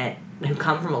are doing it who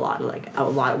come from a lot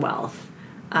of wealth.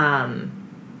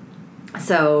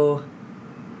 So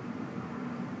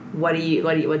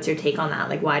what's your take on that?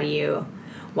 Like, why do you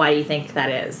think that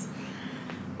is?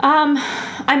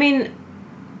 I mean,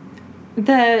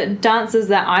 the dancers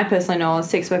that I personally know, or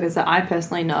sex workers that I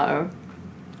personally know,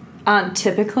 aren't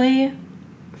typically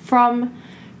from,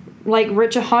 like,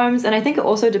 richer homes. And I think it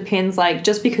also depends, like,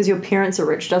 just because your parents are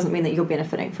rich doesn't mean that you're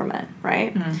benefiting from it,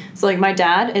 right? So, like, my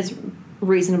dad is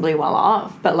reasonably well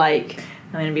off, but, like,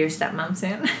 I'm gonna be your stepmom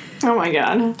soon. Oh my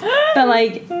god. But,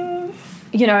 like,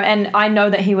 you know, and I know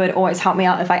that he would always help me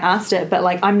out if I asked it, but,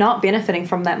 like, I'm not benefiting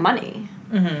from that money.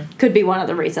 Could be one of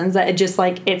the reasons that it just,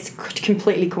 like, it's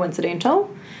completely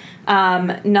coincidental.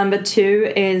 Number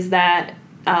two is that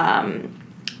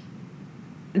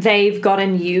they've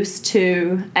gotten used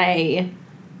to a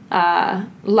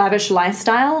lavish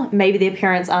lifestyle. Maybe their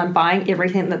parents aren't buying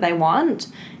everything that they want,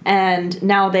 and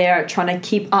now they're trying to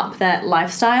keep up that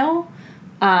lifestyle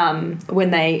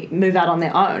when they move out on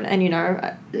their own. And, you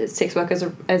know, sex work is,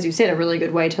 as you said, a really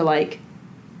good way to, like,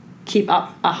 keep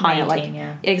up a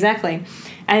higher, exactly.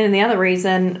 And then the other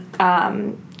reason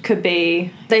could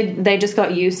be they just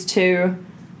got used to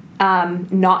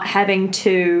not having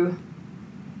to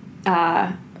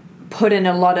put in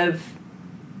a lot of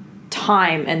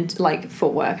time and like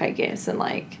for work, I guess. And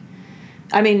like,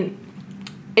 I mean,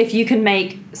 if you can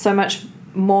make so much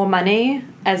more money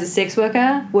as a sex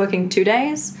worker working 2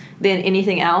 days than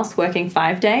anything else working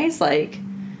 5 days, like,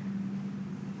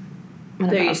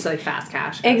 they're used to like fast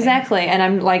cash. Exactly. And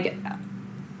I'm like,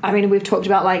 I mean, we've talked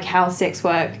about like how sex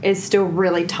work is still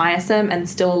really tiresome and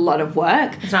still a lot of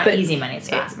work. It's not easy money, it's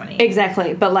fast money.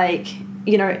 Exactly. But like,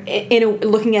 you know,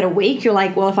 looking at a week, you're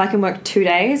like, well, if I can work 2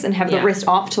 days and have the rest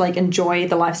off to like enjoy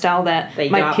the lifestyle that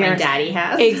my parents, my daddy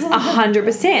has,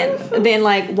 100%, then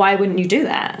like, why wouldn't you do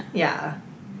that? Yeah.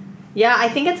 Yeah, I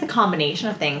think it's a combination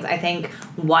of things. I think,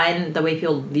 one, the way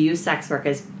people view sex work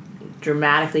is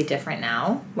dramatically different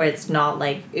now, where it's not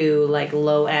like, ooh, like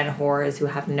low-end whores who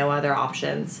have no other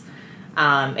options.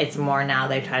 It's more now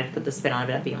they try to put the spin on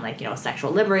it of being like, you know,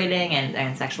 sexual liberating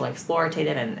and sexual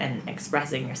explorative and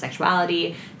expressing your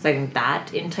sexuality. So I think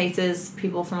that entices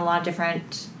people from a lot of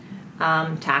different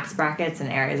tax brackets and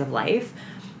areas of life.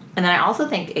 And then I also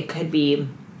think it could be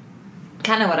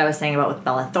kind of what I was saying about with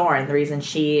Bella Thorne. The reason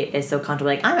she is so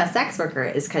comfortable, like, I'm a sex worker,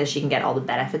 is because she can get all the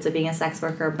benefits of being a sex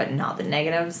worker, but not the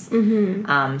negatives.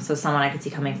 Mm-hmm. So someone I could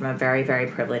see coming from a very, very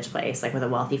privileged place, like with a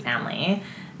wealthy family,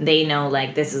 they know,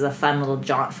 like, this is a fun little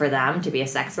jaunt for them to be a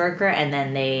sex worker, and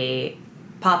then they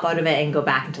pop out of it and go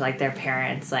back into, like, their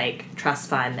parents', like, trust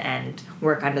fund and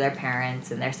work under their parents,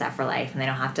 and they're set for life, and they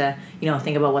don't have to, you know,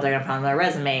 think about what they're going to put on their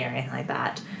resume or anything like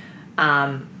that.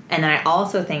 And then I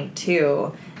also think,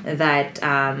 too, that,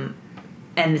 and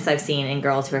this I've seen in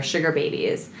girls who are sugar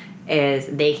babies, is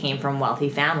they came from wealthy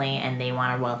family and they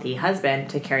want a wealthy husband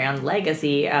to carry on the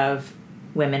legacy of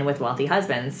women with wealthy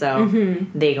husbands. So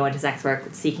they go into sex work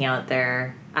seeking out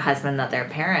a husband that their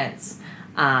parents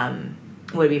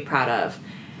would be proud of.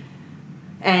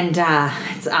 And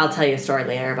I'll tell you a story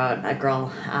later about a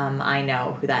girl I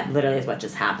know who that literally is what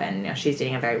just happened. You know, she's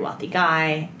dating a very wealthy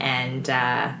guy, and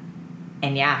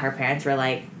yeah, her parents were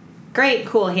like, great,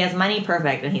 cool, he has money,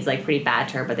 perfect. And he's like pretty bad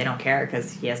to her, but they don't care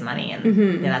because he has money, and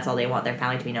you know, that's all they want their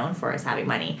family to be known for, is having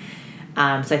money. So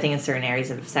I think in certain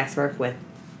areas of sex work with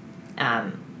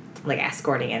like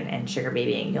escorting and sugar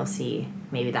babying, you'll see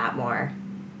maybe that more.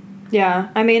 Yeah,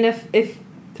 I mean, if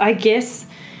I guess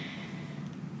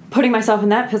putting myself in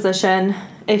that position,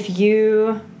 if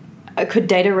you could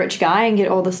date a rich guy and get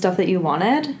all the stuff that you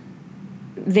wanted,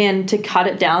 then to cut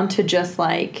it down to just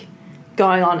like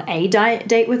going on a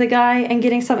date with a guy and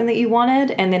getting something that you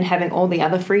wanted, and then having all the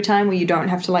other free time where you don't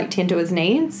have to like tend to his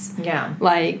needs. Yeah.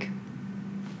 Like,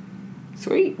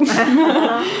 sweet.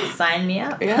 Sign me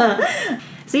up. Yeah.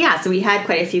 So we had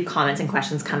quite a few comments and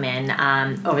questions come in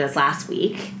over this last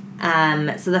week.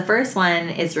 So the first one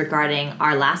is regarding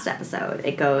our last episode.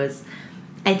 It goes,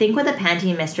 I think what the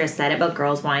Pantene mistress said about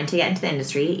girls wanting to get into the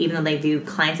industry, even though they view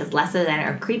clients as lesser than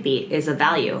or creepy, is of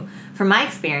value. From my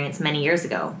experience many years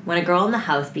ago, when a girl in the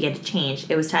house began to change,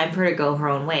 it was time for her to go her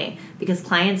own way, because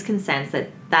clients can sense that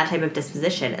type of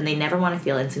disposition, and they never want to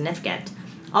feel insignificant.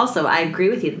 Also, I agree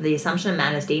with you that the assumption of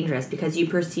man is dangerous because you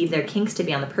perceive their kinks to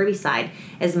be on the pervy side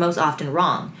is most often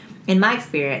wrong. In my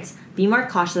experience, be more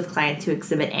cautious of clients who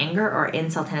exhibit anger or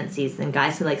incel tendencies than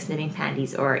guys who like sniffing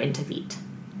panties or into feet.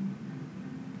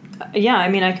 Yeah, I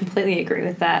mean, I completely agree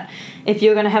with that. If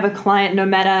you're going to have a client, no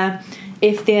matter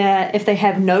if they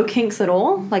have no kinks at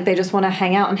all, like they just want to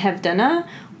hang out and have dinner,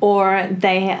 or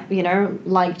they, you know,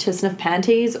 like to sniff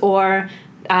panties, or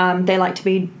they like to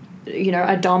be, you know,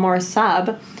 a dom or a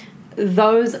sub,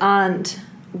 those aren't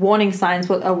warning signs.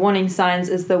 What are warning signs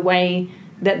is the way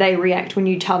that they react when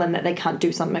you tell them that they can't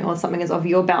do something, or something is of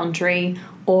your boundary,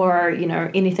 or, you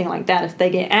know, anything like that. If they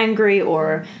get angry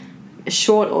or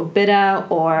short or bitter,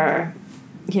 or,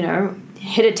 you know,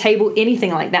 hit a table,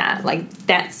 anything like that, like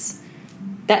that's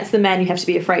the man you have to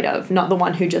be afraid of, not the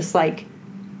one who just like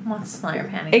wants to smell your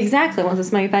panties. Exactly, wants to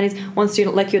smell your panties, wants to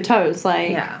lick your toes, like.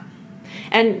 Yeah.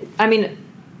 And I mean,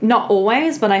 not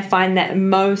always, but I find that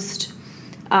most,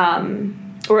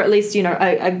 or at least, you know,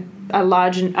 a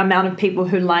large amount of people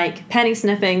who like panty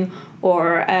sniffing,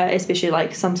 or especially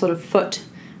like some sort of foot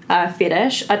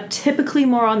fetish, are typically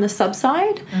more on the sub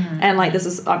side. And like, this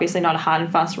is obviously not a hard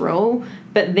and fast rule,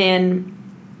 but then,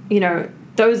 you know,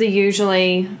 those are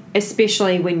usually,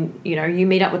 especially when, you know, you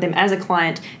meet up with them as a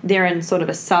client, they're in sort of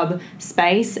a sub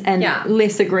space and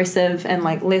less aggressive and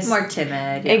like less more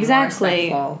timid. Yeah, exactly.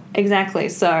 More respectful. Exactly.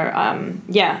 So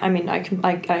yeah, I mean,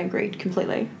 I agree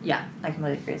completely. Yeah, I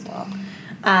completely agree as well.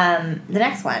 The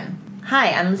next one.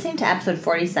 Hi, I'm listening to episode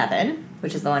 47,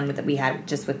 which is the one that we had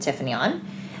just with Tiffany on.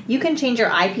 You can change your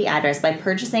IP address by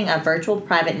purchasing a virtual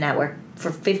private network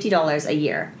for $50 a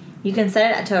year. You can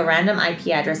set it to a random IP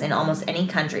address in almost any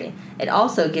country. It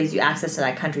also gives you access to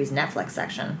that country's Netflix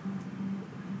section.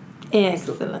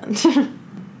 Excellent.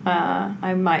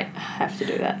 I might have to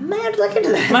do that. Might have to look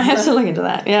into that. Might have to look into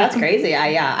that. Yeah, that's crazy.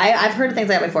 I've heard of things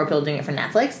like that before. People doing it for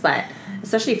Netflix, but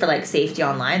especially for like safety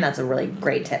online, that's a really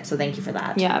great tip. So thank you for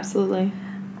that. Yeah, absolutely.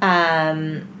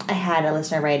 I had a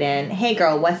listener write in, "Hey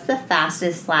girl, what's the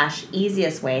fastest /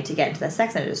 easiest way to get into the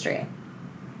sex industry?"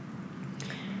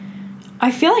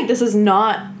 I feel like this is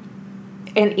not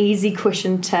an easy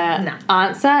question to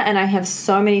answer, and I have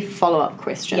so many follow-up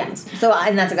questions. Yeah. So,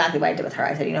 and that's exactly what I did with her.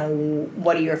 I said, you know,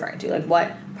 what are you referring to? Like,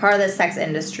 what part of the sex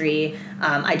industry?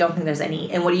 I don't think there's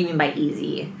any. And what do you mean by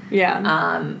easy?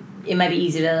 Yeah. It might be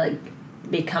easy to like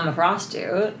become a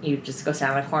prostitute. You just go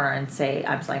stand in a corner and say,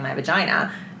 "I'm selling my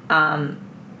vagina."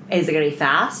 Is it going to be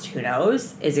fast? Who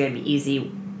knows? Is it going to be easy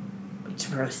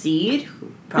to proceed?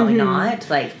 Probably not.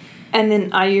 Like. And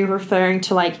then are you referring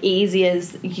to, like, easy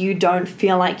as you don't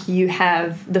feel like you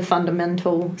have the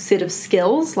fundamental set of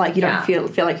skills? Like, you don't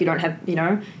feel like you don't have, you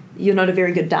know, you're not a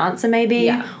very good dancer maybe?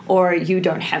 Yeah. Or you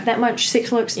don't have that much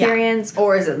sexual experience? Yeah.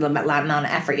 Or is it the amount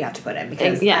of effort you have to put in?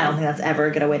 Because I don't think that's ever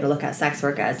a good way to look at sex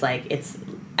work as, like, it's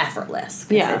effortless.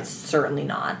 Because it's certainly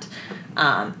not.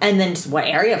 And then just what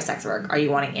area of sex work? Are you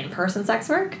wanting in-person sex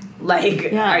work?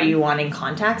 Like, are you wanting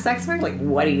contact sex work? Like,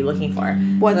 what are you looking for?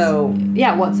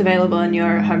 What's available in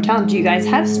your hometown? Do you guys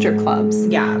have strip clubs?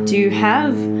 Yeah. Do you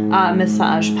have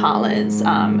massage parlors?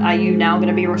 Are you now going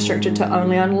to be restricted to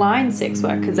only online sex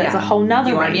work? Because that's a whole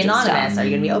nother range. Do you want to be anonymous? Are you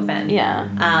going to be open?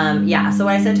 Yeah. So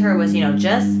what I said to her was, you know,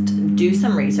 just do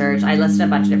some research. I listed a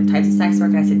bunch of different types of sex work.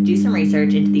 And I said, do some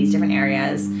research into these different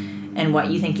areas and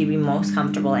what you think you'd be most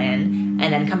comfortable in,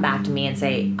 and then come back to me and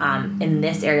say, in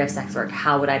this area of sex work,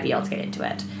 how would I be able to get into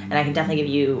it? And I can definitely give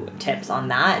you tips on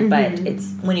that, but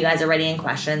it's when you guys are writing in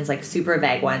questions, like super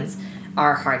vague ones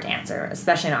are hard to answer,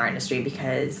 especially in our industry,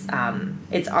 because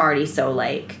it's already so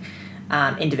like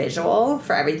individual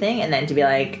for everything, and then to be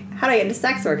like, how do I get into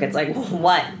sex work? It's like,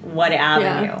 what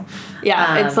avenue?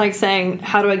 Yeah, it's like saying,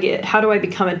 how do I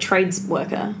become a trades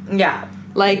worker? Yeah.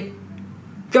 Like,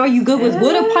 girl, you good with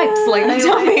wood or pipes? Like,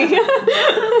 tell me.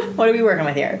 What are we working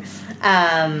with here?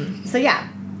 So yeah.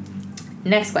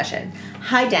 Next question.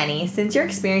 Hi, Danny. Since you're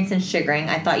experienced in sugaring,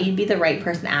 I thought you'd be the right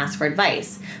person to ask for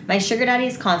advice. My sugar daddy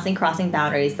is constantly crossing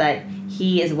boundaries that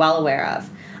he is well aware of.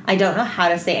 I don't know how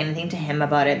to say anything to him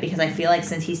about it because I feel like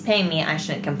since he's paying me, I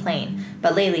shouldn't complain.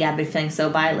 But lately, I've been feeling so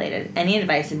violated. Any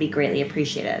advice would be greatly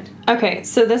appreciated. Okay,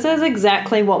 so this is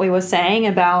exactly what we were saying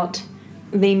about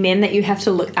the men that you have to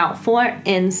look out for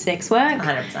in sex work.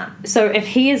 100%. So if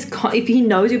he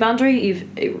knows your boundary, you've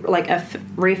like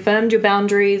reaffirmed your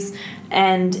boundaries,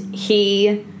 and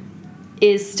he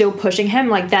is still pushing him,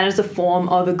 like that is a form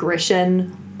of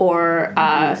aggression or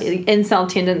incel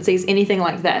tendencies, anything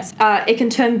like this. It can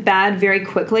turn bad very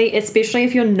quickly, especially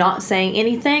if you're not saying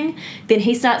anything. Then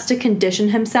he starts to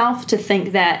condition himself to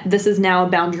think that this is now a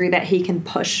boundary that he can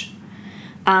push.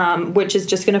 Which is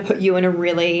just going to put you in a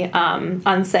really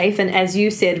unsafe and, as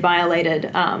you said,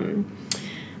 violated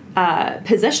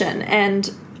position. And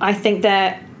I think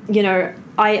that, you know,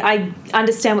 I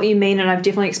understand what you mean, and I've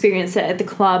definitely experienced it at the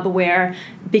club where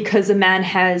because a man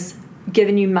has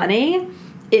given you money,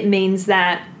 it means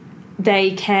that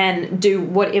they can do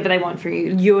whatever they want for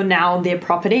you. You're now their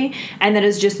property, and that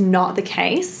is just not the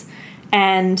case.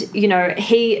 And, you know,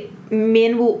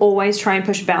 men will always try and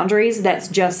push boundaries. That's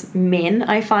just men,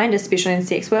 I find, especially in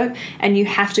sex work. And you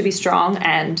have to be strong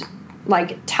and,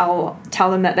 like, tell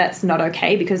them that that's not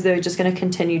okay, because they're just going to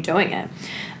continue doing it.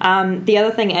 The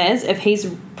other thing is, if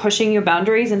he's pushing your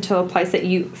boundaries into a place that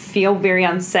you feel very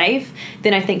unsafe,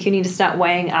 then I think you need to start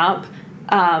weighing up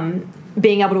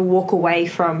being able to walk away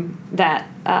from that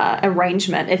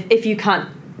arrangement. If you can't,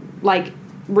 like,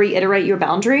 reiterate your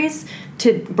boundaries,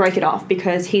 to break it off,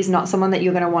 because he's not someone that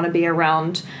you're going to want to be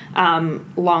around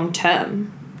long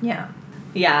term. Yeah.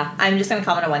 I'm just going to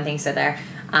comment on one thing so there.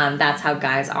 That's how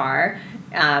guys are.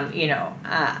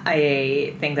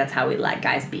 I think that's how we let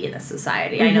guys be in this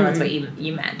society. I know that's what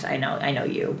you meant. I know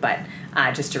you, but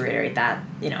just to reiterate that,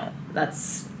 you know,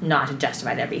 that's not to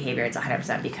justify their behavior. It's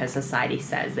 100% because society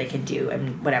says they can do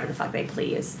and whatever the fuck they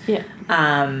please. Yeah.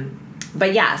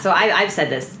 But yeah, so I've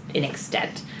said this in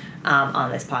extent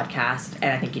on this podcast,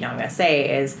 and I think you know what I'm going to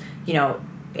say is, you know,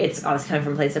 it's always coming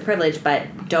from a place of privilege,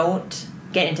 but don't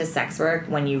get into sex work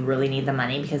when you really need the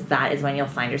money, because that is when you'll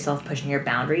find yourself pushing your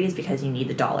boundaries because you need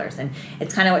the dollars. And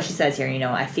it's kind of what she says here, you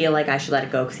know, I feel like I should let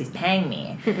it go because he's paying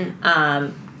me.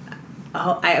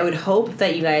 I would hope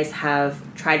that you guys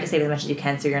have tried to save as much as you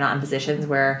can, so you're not in positions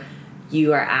where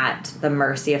you are at the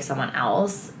mercy of someone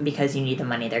else because you need the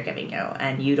money they're giving you,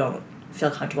 and you don't feel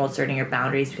comfortable asserting your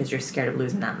boundaries because you're scared of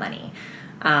losing that money.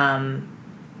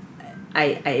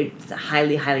 I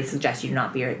highly, highly suggest you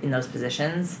not be in those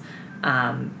positions,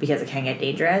 because it can get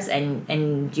dangerous,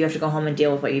 and you have to go home and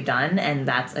deal with what you've done, and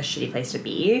that's a shitty place to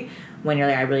be when you're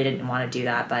like, I really didn't want to do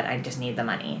that, but I just need the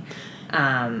money.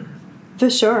 For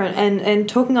sure. And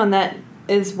talking on that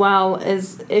as well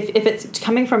is if it's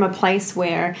coming from a place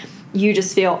where you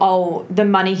just feel, oh, the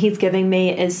money he's giving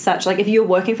me is such, like if you're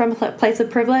working from a place of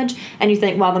privilege and you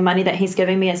think, wow, the money that he's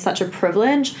giving me is such a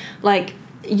privilege, like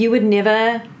you would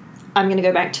never, I'm going to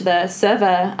go back to the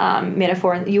server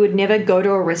metaphor, you would never go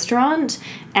to a restaurant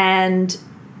and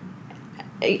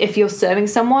if you're serving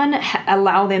someone,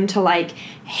 allow them to like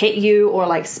hit you or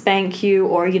like spank you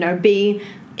or, you know, be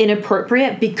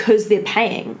inappropriate because they're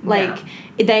paying. Like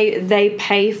they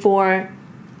pay for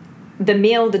the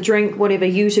meal, the drink, whatever,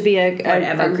 you to be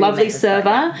a lovely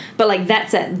server, but like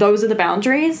that's it. Those are the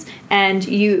boundaries. And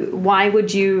why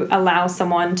would you allow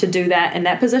someone to do that in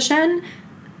that position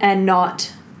and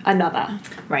not another?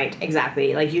 Right,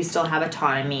 exactly. Like you still have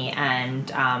autonomy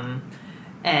and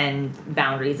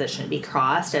boundaries that shouldn't be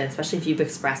crossed, and especially if you've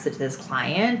expressed it to this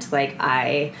client, like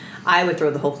I would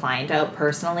throw the whole client out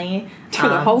personally. Throw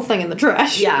the whole thing in the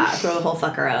trash. Yeah, throw the whole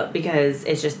fucker out, because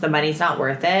it's just, the money's not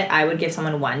worth it. I would give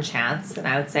someone one chance, and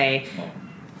I would say,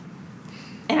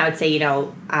 you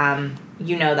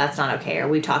know, that's not okay, or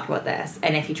we talked about this,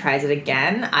 and if he tries it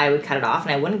again, I would cut it off,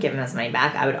 and I wouldn't give him his money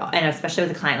back. I would, and especially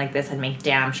with a client like this, I'd make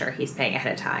damn sure he's paying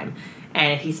ahead of time.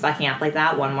 And if he's fucking up like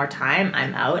that one more time,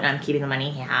 I'm out and I'm keeping the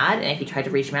money he had. And if he tried to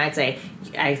reach me, I say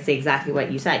exactly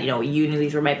what you said. You know, you knew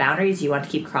these were my boundaries. You want to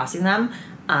keep crossing them.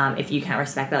 If you can't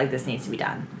respect that, like, this needs to be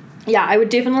done. Yeah, I would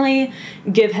definitely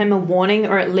give him a warning,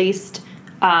 or at least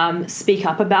speak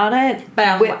up about it.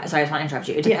 But sorry, I just want to interrupt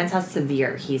you. It depends how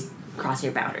severe he's crossing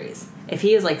your boundaries. If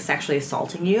he is like sexually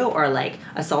assaulting you or like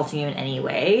assaulting you in any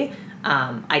way,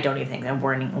 I don't even think that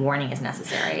warning is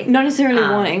necessary. Not necessarily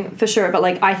warning, for sure, but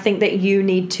like I think that you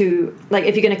need to, like,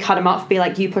 if you're going to cut him off, be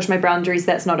like, you push my boundaries,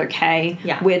 that's not okay.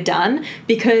 Yeah. We're done.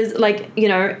 Because, like, you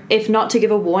know, if not to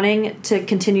give a warning to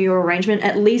continue your arrangement,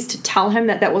 at least tell him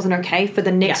that wasn't okay for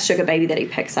the next sugar baby that he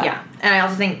picks up. Yeah. And I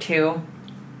also think too,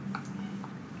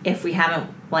 if we haven't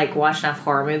like watched enough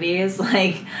horror movies,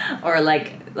 like, or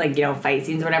like you know, fight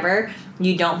scenes or whatever,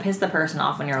 you don't piss the person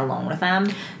off when you're alone with them.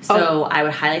 So I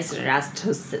would highly suggest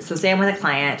so say I'm with a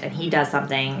client and he does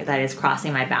something that is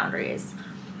crossing my boundaries.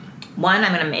 One,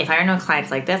 if I know clients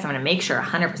like this, I'm gonna make sure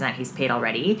 100% he's paid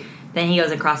already. Then he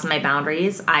goes and crosses my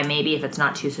boundaries. I maybe, if it's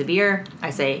not too severe, I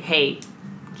say, hey,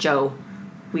 Joe,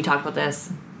 we talked about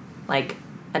this. Like,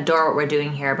 adore what we're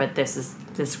doing here, but this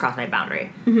crossed my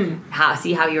boundary. Mm-hmm.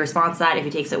 See how he responds to that. If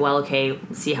he takes it well, okay,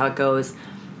 see how it goes.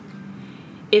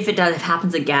 If it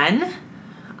happens again,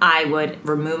 I would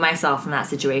remove myself from that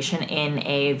situation in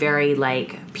a very,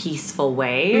 like, peaceful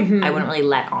way. Mm-hmm. I wouldn't really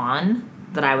let on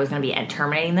that I was going to be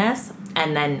terminating this.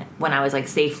 And then when I was, like,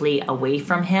 safely away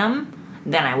from him,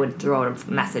 then I would throw out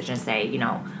a message and say, you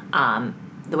know,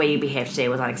 the way you behaved today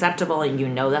was unacceptable, and you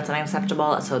know that's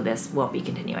unacceptable, so this won't be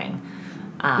continuing.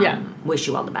 Wish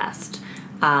you all the best.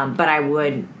 But I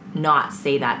would not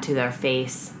say that to their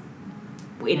face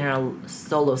in a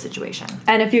solo situation.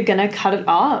 And if you're gonna cut it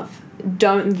off,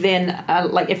 don't then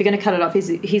if you're gonna cut it off,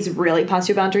 he's really past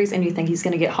your boundaries and you think he's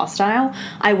gonna get hostile,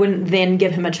 I wouldn't then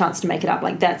give him a chance to make it up.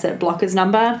 Like, that's it, block his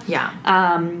number.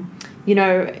 You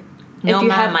know, no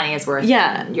amount of money is worth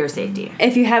your safety.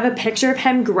 If you have a picture of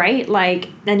him, great, like,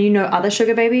 and you know other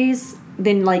sugar babies,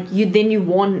 then you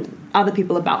warn other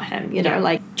people about him, you know,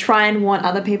 like, try and warn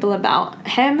other people about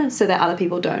him so that other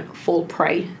people don't fall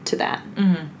prey to that.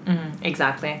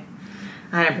 Exactly.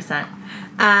 100%.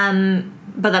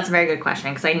 But that's a very good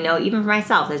question, because I know even for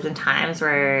myself, there's been times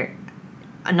where,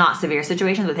 not severe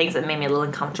situations, but things that made me a little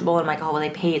uncomfortable, and I'm like, oh, well, they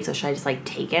paid, so should I just, like,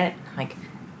 take it? I'm like,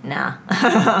 nah,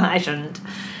 I shouldn't.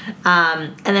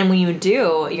 And then when you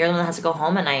do, you're the one that has to go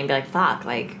home at night and be like, fuck,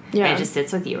 like, it just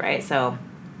sits with you, right? So,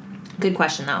 good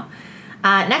question, though.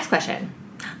 Next question.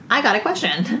 I got a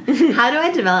question. How do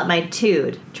I develop my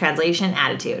TOOD? Translation,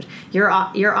 attitude. You're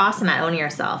awesome at owning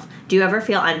yourself. Do you ever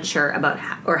feel unsure about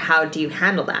how do you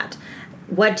handle that?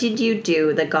 What did you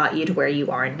do that got you to where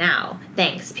you are now?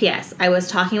 Thanks. P.S. I was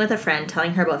talking with a friend,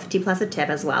 telling her about 50 plus a tip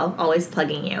as well, always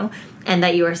plugging you, and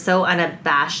that you are so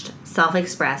unabashed,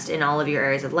 self-expressed in all of your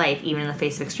areas of life, even in the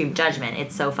face of extreme judgment.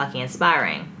 It's so fucking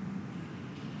inspiring.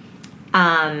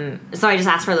 So I just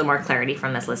asked for a little more clarity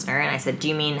from this listener, and I said, do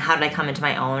you mean how did I come into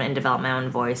my own and develop my own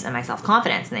voice and my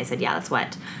self-confidence? And they said, yeah, that's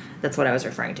what That's what I was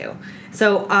referring to.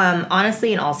 So,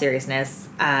 honestly, in all seriousness,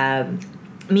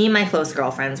 me and my close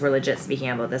girlfriends were legit speaking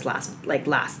about this last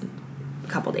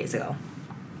couple days ago.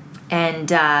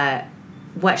 And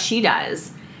what she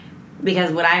does,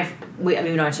 because we've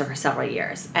known each other for several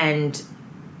years, and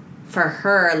for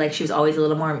her, like, she was always a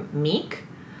little more meek.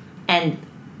 And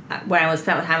when I was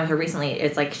spent time with her recently,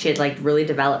 it's like she had like really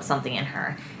developed something in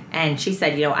her. And she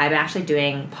said, you know, I've been actually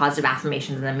doing positive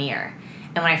affirmations in the mirror.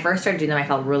 And when I first started doing them, I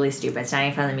felt really stupid, standing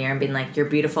in front of the mirror and being like, you're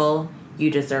beautiful, you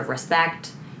deserve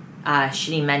respect,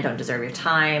 shitty men don't deserve your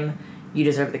time, you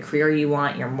deserve the career you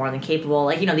want, you're more than capable.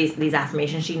 Like, you know, these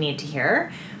affirmations she needed to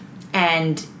hear.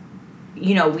 And,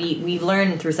 you know, we've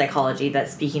learned through psychology that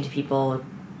speaking to people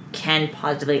can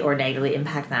positively or negatively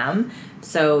impact them.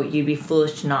 So you'd be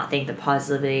foolish to not think that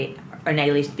positively or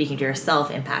negatively speaking to yourself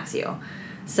impacts you.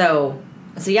 So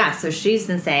she's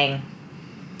been saying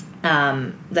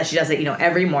that she does it, you know,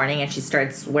 every morning, and she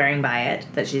starts swearing by it,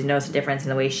 that she's noticed a difference in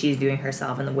the way she's viewing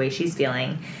herself and the way she's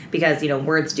feeling, because, you know,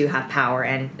 words do have power,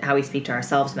 and how we speak to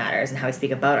ourselves matters, and how we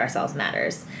speak about ourselves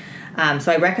matters.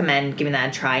 So I recommend giving that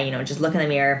a try. You know, just look in the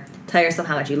mirror, tell yourself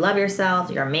how much you love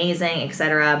yourself, you're amazing,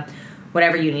 etc.,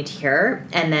 whatever you need to hear,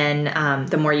 and then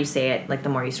the more you say it, like, the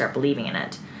more you start believing in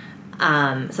it.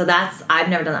 So I've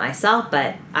never done that myself,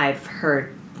 but I've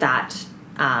heard that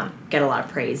get a lot of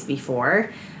praise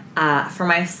before. For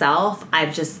myself,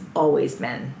 I've just always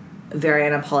been very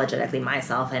unapologetically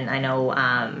myself, and I know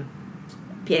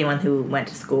anyone who went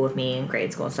to school with me in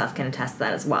grade school and stuff can attest to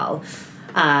that as well.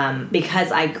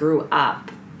 Because I grew up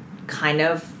kind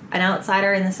of an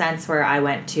outsider in the sense where I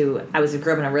grew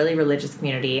up in a really religious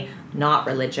community, not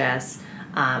religious.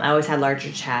 I always had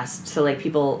larger chest, so like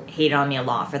people hated on me a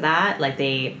lot for that. Like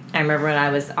I remember when I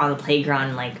was on the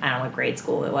playground, like I don't know what grade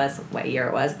school it was, what year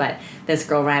it was, but this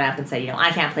girl ran up and said, you know,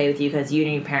 I can't play with you because you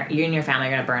and your family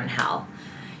are gonna burn in hell.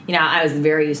 You know, I was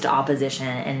very used to opposition,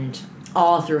 and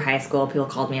all through high school, people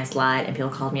called me a slut and people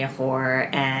called me a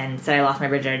whore and said I lost my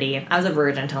virginity. I was a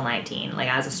virgin until 19. Like,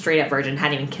 I was a straight up virgin,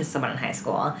 hadn't even kissed someone in high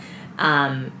school.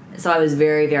 So I was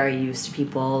very, very used to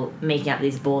people making up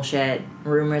these bullshit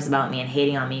rumors about me and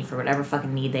hating on me for whatever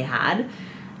fucking need they had.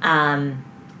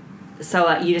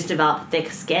 So you just develop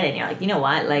thick skin, and you're like, you know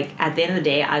what? Like, at the end of the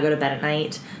day, I go to bed at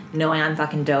night knowing I'm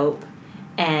fucking dope.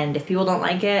 And if people don't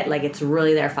like it, like, it's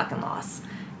really their fucking loss.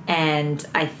 And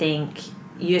I think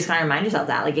you just gotta remind yourself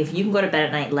that. Like, if you can go to bed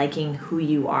at night liking who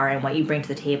you are and what you bring to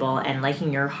the table and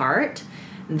liking your heart,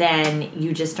 then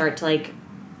you just start to, like,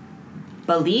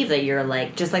 believe that you're,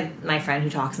 like, just like my friend who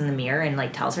talks in the mirror and,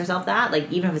 like, tells herself that,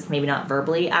 like, even if it's maybe not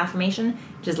verbally affirmation,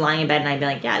 just lying in bed and I'd be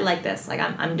like, yeah, I like this, like,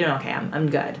 I'm doing okay, I'm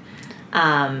good.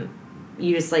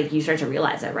 You just, like, you start to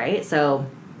realize it, right? So,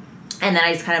 and then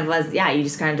I just kind of you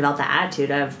just kind of develop the attitude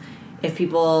of, if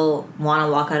people want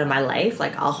to walk out of my life,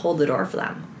 like, I'll hold the door for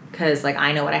them, because, like,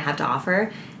 I know what I have to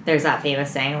offer. There's that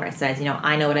famous saying where it says, you know,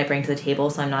 I know what I bring to the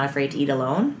table, so I'm not afraid to eat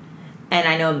alone. And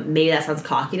I know maybe that sounds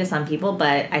cocky to some people,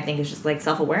 but I think it's just, like,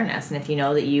 self-awareness. And if you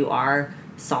know that you are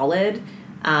solid,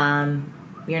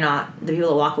 you're not, the people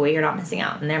that walk away, you're not missing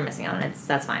out, and they're missing out, and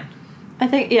that's fine. I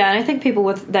think people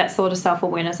with that sort of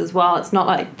self-awareness as well, it's not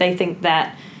like they think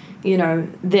that, you know,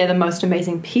 they're the most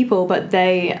amazing people, but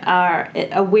they are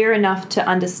aware enough to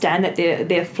understand that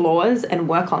they're flaws and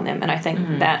work on them. And I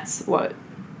think that's what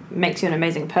makes you an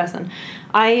amazing person.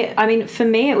 I mean, for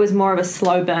me, it was more of a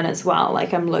slow burn as well.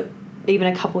 Like, even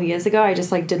a couple years ago, I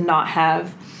just, like, did not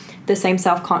have the same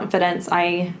self-confidence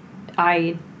I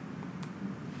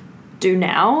do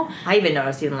now. I even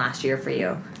noticed even last year for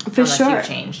you. For sure. You've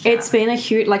changed. It's been a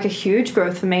huge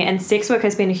growth for me, and sex work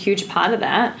has been a huge part of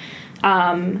that.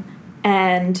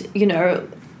 And, you know,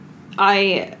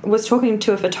 I was talking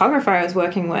to a photographer I was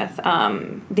working with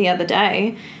the other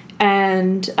day,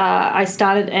 and I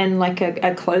started in, like,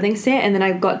 a clothing set, and then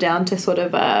I got down to sort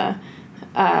of a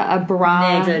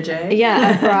bra.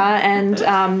 Yeah, a bra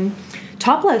and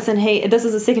topless. And this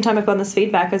is the second time I've gotten this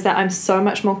feedback, is that I'm so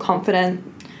much more confident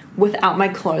without my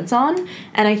clothes on.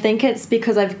 And I think it's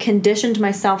because I've conditioned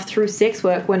myself through sex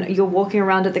work. When you're walking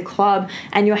around at the club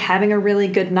and you're having a really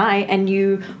good night, and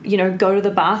you know, go to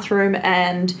the bathroom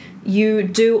and you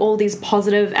do all these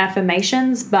positive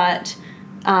affirmations, but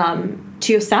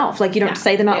to yourself, like, you don't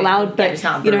say them out loud, but it's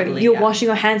not verbally, you know, you're washing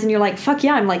your hands and you're like, fuck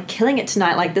yeah, I'm, like, killing it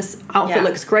tonight, like, this outfit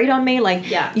looks great on me, like,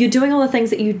 you're doing all the things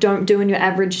that you don't do in your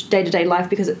average day-to-day life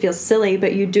because it feels silly,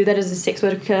 but you do that as a sex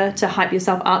worker to hype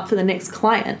yourself up for the next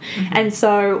client. And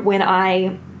so when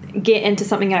I get into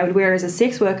something I would wear as a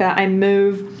sex worker, I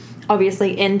move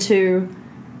obviously into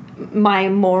my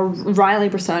more Riley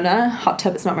persona, hot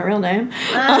tip, it's not my real name,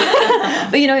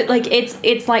 but you know, like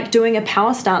it's like doing a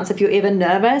power stance. If you're ever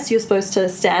nervous, you're supposed to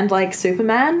stand like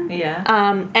Superman. Yeah.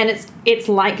 And it's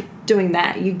like doing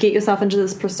that. You get yourself into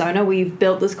this persona where you've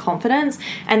built this confidence,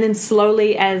 and then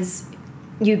slowly as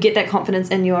you get that confidence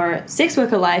in your sex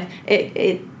worker life,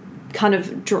 it kind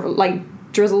of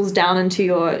drizzles down into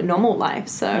your normal life.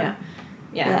 So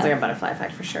yeah, it's like a butterfly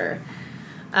effect for sure.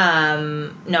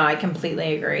 No, I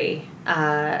completely agree.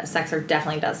 Sex work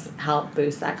definitely does help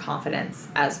boost that confidence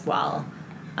as well.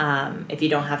 If you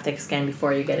don't have thick skin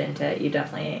before you get into it, you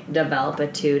definitely develop a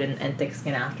toot and thick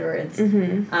skin afterwards.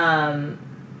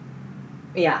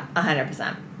 Yeah,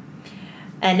 100%.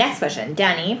 And next question,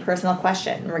 Danny, personal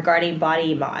question regarding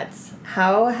body mods.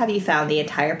 How have you found the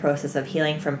entire process of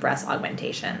healing from breast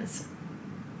augmentations?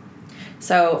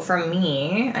 So for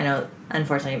me, I know,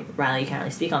 unfortunately, Riley, you can't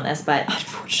really speak on this, but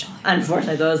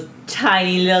unfortunately, those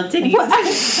tiny little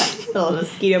titties, little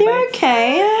mosquito bites. They're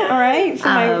okay, all right, for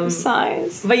my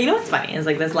size. But you know what's funny is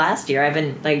like this last year, I've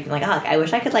been like, oh, I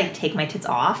wish I could like take my tits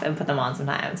off and put them on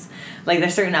sometimes. Like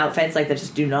there's certain outfits like that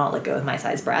just do not look good with my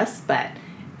size breasts, but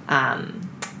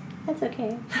that's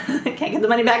okay. I can't get the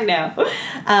money back now.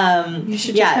 You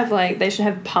should just have like, they should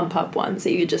have pump up ones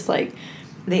that you just like,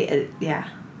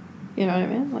 you know what I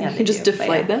mean? Like, you can just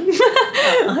deflate them.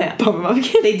 Pump them up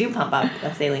again. They do pump up,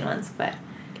 the saline ones, but...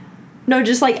 No,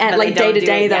 just like at like day to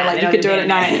day though, like you could do it at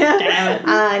night.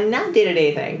 Damn it. Not day to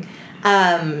day thing.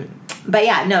 But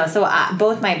yeah, no, so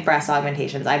both my breast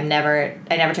augmentations, I never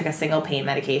took a single pain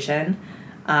medication.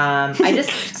 I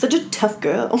just... Such a tough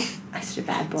girl. I'm such a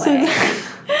bad boy.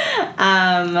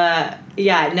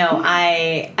 Yeah, no,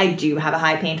 I do have a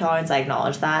high pain tolerance, I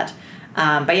acknowledge that.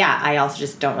 But yeah, I also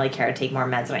just don't really care to take more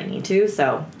meds when I need to,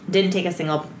 so didn't take a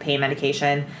single pain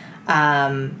medication.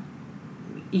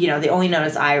 You know, the only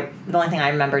thing I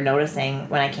remember noticing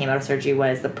when I came out of surgery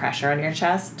was the pressure on your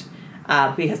chest,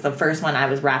 because the first one I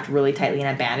was wrapped really tightly in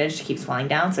a bandage to keep swelling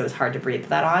down, so it was hard to breathe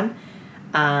that on.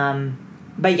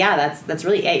 But yeah, that's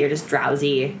really it. You're just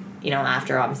drowsy, you know,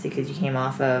 after obviously because you came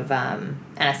off of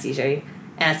anesthesia,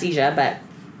 but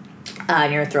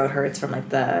and your throat hurts from like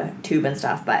the tube and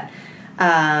stuff, but.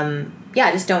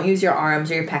 Yeah, just don't use your arms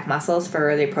or your pec muscles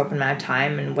for the appropriate amount of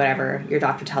time and whatever your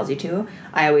doctor tells you to.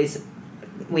 I always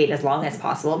wait as long as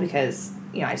possible because,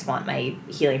 you know, I just want my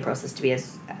healing process to be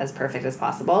as perfect as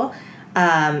possible.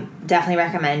 Definitely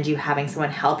recommend you having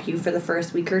someone help you for the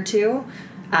first week or two,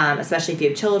 especially if you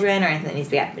have children or anything that needs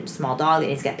to get a small dog that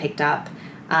needs to get picked up.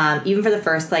 Even for the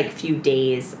first, like, few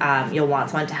days, you'll want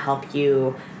someone to help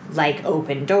you, like,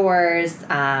 open doors,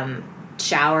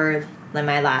 shower. Like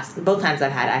both times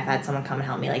I've had someone come and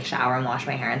help me like shower and wash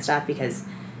my hair and stuff because,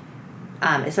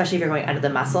 especially if you're going under the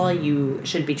muscle, you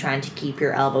should be trying to keep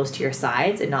your elbows to your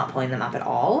sides and not pulling them up at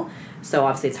all. So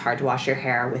obviously it's hard to wash your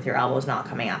hair with your elbows not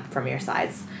coming up from your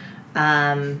sides.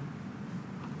 But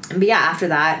yeah, after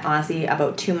that, honestly,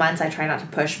 about 2 months, I try not to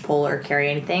push, pull, or carry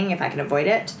anything if I can avoid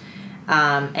it.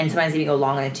 And sometimes even go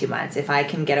longer than 2 months. If I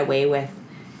can get away with,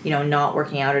 you know, not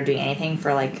working out or doing anything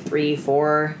for like 3,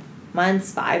 4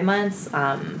 months, 5 months,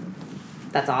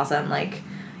 that's awesome. Like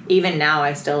even now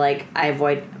I still I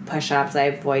avoid push-ups, I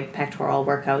avoid pectoral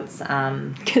workouts,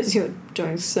 because you're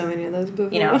doing so many of those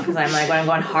before, you know, because I'm like when I'm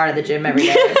going hard at the gym every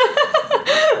day.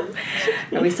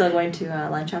 Are we still going to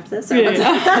lunch after this? Or yeah.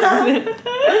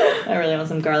 I really want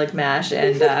some garlic mash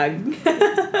and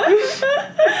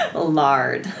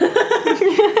lard.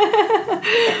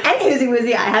 Anywho,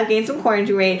 Woozy, I have gained some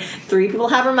quarantine weight. 3 people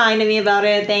have reminded me about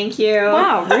it. Thank you.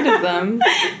 Wow, rude of them.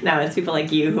 No, it's people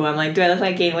like you who I'm like, do I look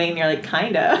like I gained weight? And you're like,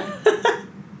 kinda.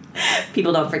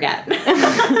 People don't forget.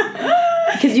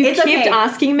 Because you kept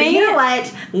asking me. But you know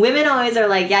what? Women always are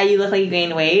like, yeah, you look like you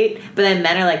gained weight. But then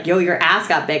men are like, yo, your ass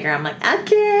got bigger. I'm like,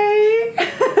 okay.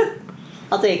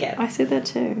 I'll take it. I said that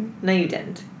too. No, you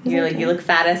didn't. You're like, you look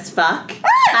fat as fuck.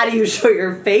 How do you show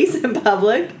your face in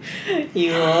public?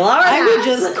 You lard ass. I would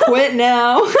just quit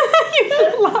now.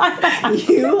 You lard ass.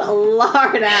 You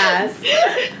lard ass.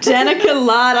 Danica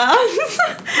lard ass.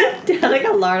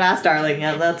 Danica lard ass darling.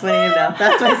 Yeah, that's my name now.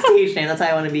 That's my stage name. That's how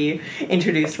I want to be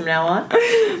introduced from now on.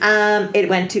 It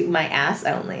went to my ass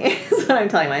only. Is what I'm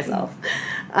telling myself.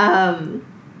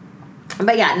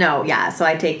 But yeah, no, yeah. So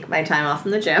I take my time off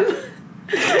from the gym.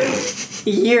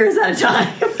 Years at a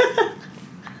time.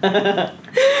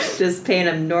 Just pay an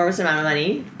enormous amount of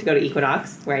money to go to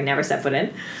Equinox, where I never set foot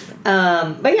in.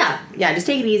 But yeah, just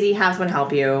take it easy, have someone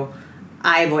help you.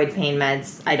 I avoid pain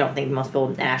meds. I don't think most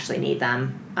people actually need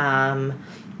them.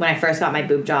 When I first got my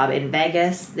boob job in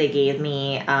Vegas, they gave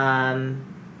me,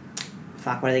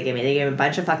 what did they give me? They gave me a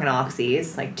bunch of fucking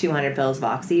oxys, like 200 pills of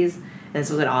oxys, this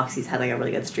was when Oxy's had, like, a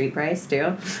really good street price,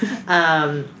 too.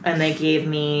 And they gave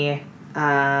me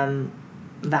Valium,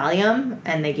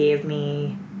 and they gave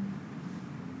me...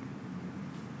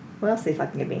 What else did they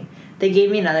fucking give me? They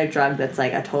gave me another drug that's,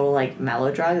 like, a total, like,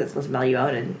 mellow drug that's supposed to mellow you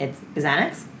out, and it's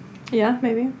Xanax? Yeah,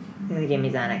 maybe. I think they gave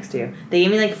me Xanax, too. They gave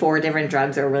me, like, 4 different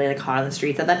drugs that were really, like, hot on the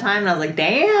streets at that time, and I was like,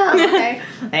 damn, okay.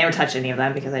 I never touched any of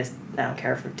them because I don't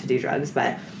care to do drugs,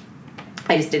 but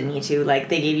I just didn't need to. Like,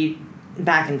 they gave you,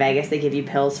 back in Vegas, they give you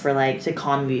pills for, like, to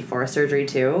calm you before surgery,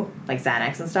 too, like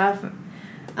Xanax and stuff.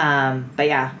 But,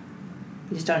 yeah,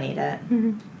 you just don't need it.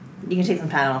 Mm-hmm. You can take some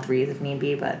Tylenol 3s if need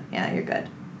be, but, yeah, you're good.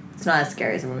 It's not as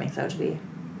scary as everyone makes it out to be.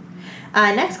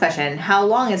 Next question. How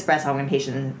long is breast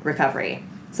augmentation recovery?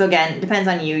 So again, it depends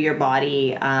on you, your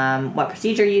body, what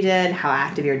procedure you did, how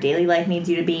active your daily life needs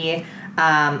you to be.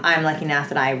 I'm lucky enough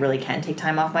that I really can take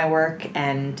time off my work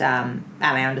and at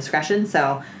my own discretion.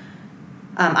 So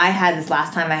I had this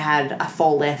last time I had a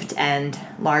full lift and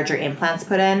larger implants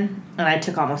put in, and I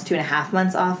took almost 2.5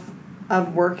 months off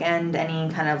of work and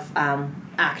any kind of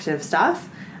active stuff.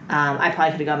 I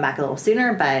probably could have gone back a little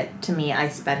sooner, but to me, I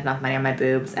spent enough money on my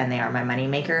boobs, and they are my money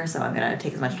maker, so I'm going to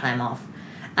take as much time off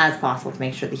as possible to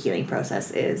make sure the healing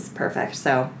process is perfect.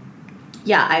 So,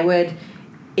 yeah, I would,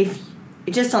 if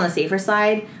just on the safer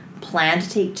side, plan to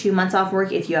take 2 months off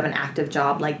work if you have an active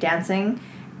job like dancing,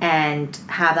 and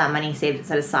have that money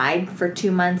set aside for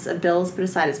 2 months of bills put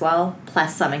aside as well,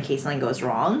 plus some in case something goes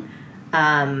wrong.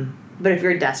 But if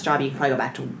you're a desk job, you can probably go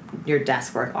back to your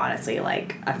desk work, honestly,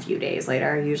 like a few days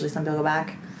later. Usually some people go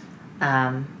back.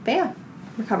 But yeah,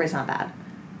 recovery's not bad.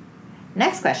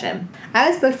 Next question. I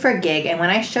was booked for a gig, and when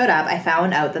I showed up, I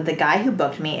found out that the guy who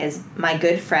booked me is my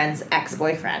good friend's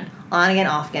ex-boyfriend, on again,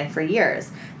 off again for years.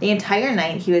 The entire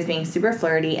night, he was being super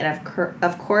flirty and,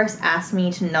 of course, asked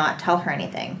me to not tell her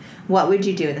anything. What would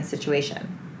you do in this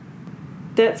situation?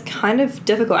 That's kind of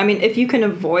difficult. I mean, if you can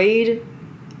avoid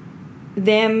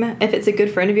them, if it's a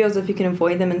good friend of yours, if you can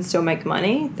avoid them and still make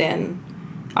money, then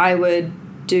I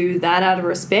would do that out of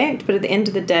respect. But at the end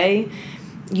of the day,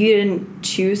 you didn't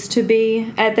choose to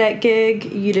be at that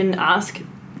gig. You didn't ask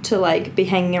to, like, be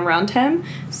hanging around him,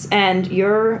 and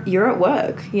you're at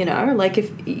work, you know? Like,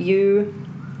 if you...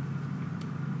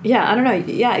 Yeah, I don't know.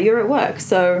 Yeah, you're at work.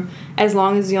 So as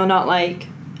long as you're not, like,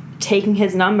 taking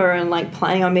his number and, like,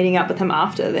 planning on meeting up with him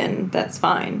after, then that's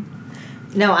fine.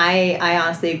 No, I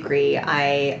honestly agree.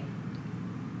 I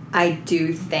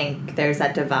do think there's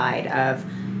that divide of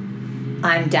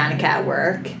I'm Danica at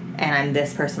work and I'm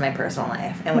this person in my personal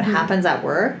life. And what happens at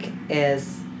work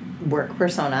is work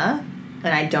persona,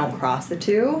 and I don't cross the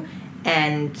two.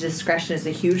 And discretion is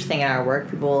a huge thing in our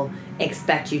work. People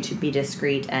expect you to be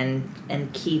discreet and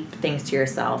keep things to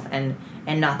yourself and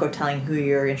not go telling who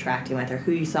you're interacting with or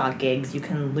who you saw at gigs. You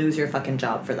can lose your fucking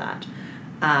job for that.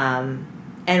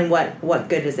 And what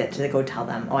good is it to go tell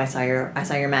them, oh, I saw your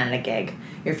man at a gig.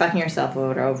 You're fucking yourself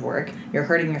out of work. You're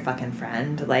hurting your fucking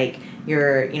friend. Like,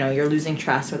 you're losing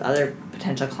trust with other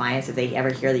potential clients if they ever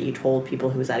hear that you told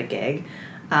people who was at a gig.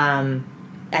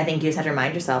 I think you just have to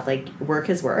remind yourself, like, work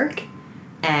is work,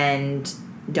 and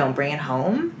don't bring it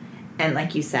home. And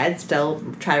like you said, still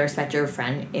try to respect your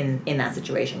friend in that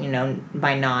situation, you know,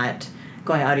 by not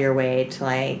going out of your way to,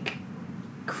 like,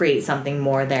 create something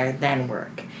more there than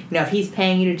work. You know, if he's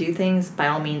paying you to do things, by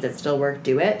all means, it's still work,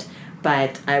 do it.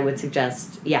 But I would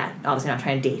suggest, yeah, obviously not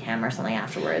trying to date him or something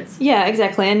afterwards. Yeah,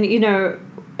 exactly. And, you know,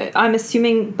 I'm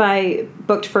assuming by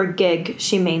booked for a gig,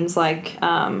 she means, like,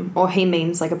 or he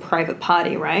means, like, a private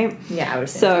party, right? Yeah, I would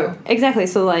assume so. Exactly.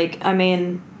 So, like, I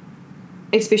mean,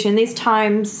 especially in these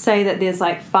times, say that there's,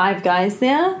 like, 5 guys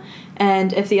there,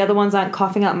 and if the other ones aren't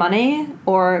coughing up money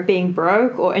or being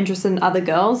broke or interested in other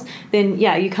girls, then,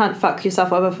 yeah, you can't fuck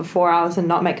yourself over for 4 hours and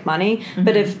not make money. Mm-hmm.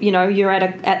 But if, you know, you're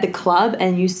at the club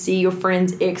and you see your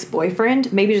friend's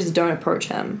ex-boyfriend, maybe just don't approach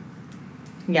him.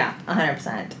 Yeah,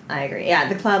 100%. I agree. Yeah,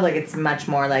 the club, like, it's much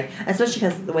more, like, especially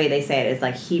because the way they say it is,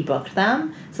 like, he booked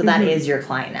them, so that is your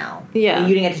client now. Yeah.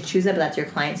 You didn't get to choose it, but that's your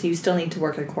client, so you still need to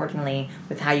work accordingly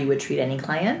with how you would treat any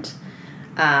client.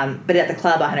 But at the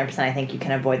club, 100%, I think you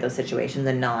can avoid those situations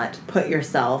and not put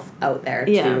yourself out there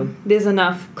to... Yeah, there's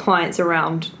enough clients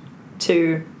around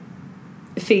to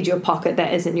feed your pocket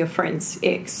that isn't your friend's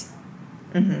ex.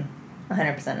 100%,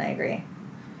 I agree.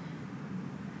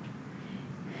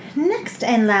 Next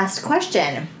and last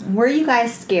question. Were you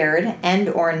guys scared and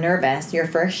or nervous your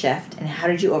first shift, and how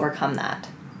did you overcome that?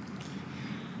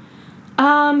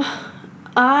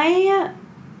 I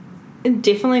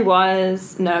definitely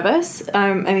was nervous.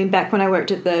 I mean, back when I worked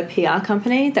at the PR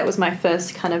company, that was my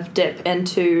first kind of dip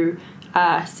into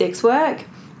sex work.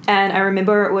 and I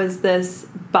remember it was this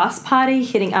bus party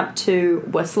heading up to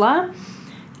Whistler,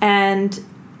 and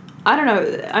I don't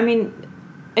know, I mean,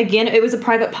 again, it was a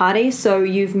private party, so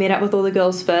you've met up with all the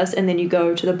girls first, and then you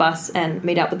go to the bus and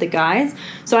meet up with the guys.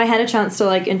 So I had a chance to,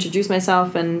 like, introduce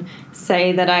myself and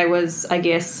say that I was, I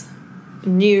guess,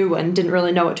 new and didn't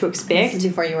really know what to expect. This is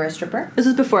before you were a stripper? This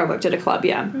was before I worked at a club,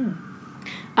 yeah.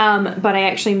 But I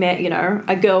actually met, you know,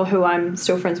 a girl who I'm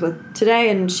still friends with today,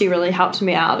 and she really helped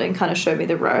me out and kind of showed me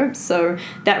the ropes. So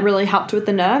that really helped with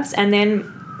the nerves. And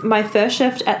then my first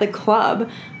shift at the club,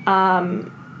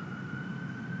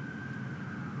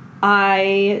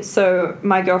 so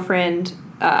my girlfriend,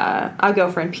 our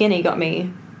girlfriend Penny got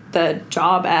me the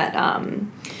job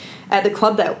at the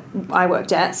club that I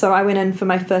worked at. So I went in for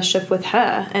my first shift with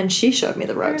her, and she showed me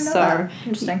the ropes. So that.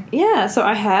 Interesting. Yeah, so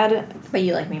I had. But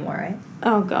you like me more, right?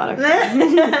 Oh God.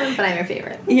 Okay. But I'm your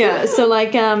favorite. Yeah. So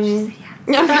like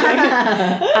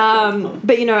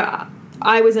but you know,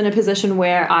 I was in a position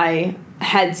where I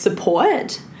had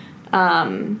support.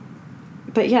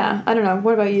 But yeah, I don't know.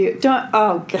 What about you?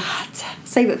 Oh God,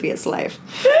 save it for your slave.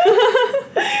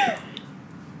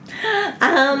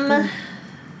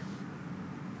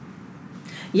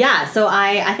 Yeah, so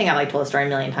I think I've like told the story a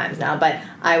million times now, but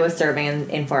I was serving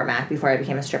in Fort Mac before I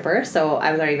became a stripper, so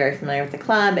I was already very familiar with the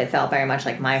club. It felt very much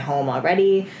like my home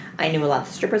already. I knew a lot of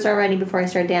the strippers already before I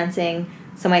started dancing.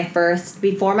 So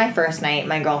before my first night,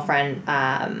 my girlfriend,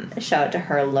 shout out to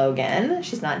her, Logan.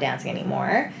 She's not dancing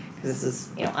anymore, because this is,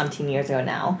 you know, umpteen years ago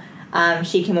now.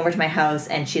 She came over to my house,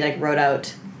 and she, like, wrote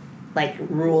out, like,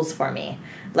 rules for me.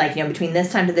 Like, you know, between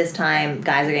this time to this time,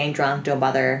 guys are getting drunk, don't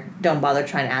bother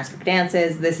trying to ask for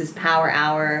dances. This is power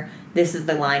hour. This is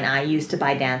the line I use to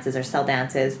buy dances or sell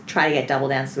dances. Try to get double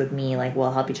dances with me. Like,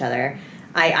 we'll help each other.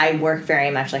 I work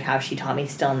very much like how she taught me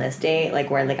still in this day.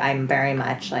 Like, where, like, I'm very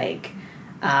much, like,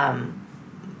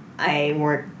 I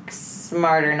work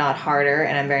smarter, not harder,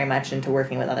 and I'm very much into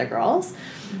working with other girls.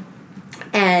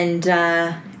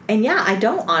 And yeah, I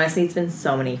don't, honestly, it's been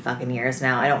so many fucking years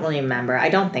now. I don't really remember. I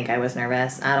don't think I was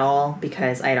nervous at all,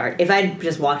 because if I'd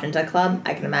just walked into a club,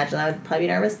 I can imagine I would probably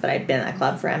be nervous, but I'd been in a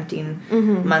club for emptying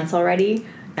months already,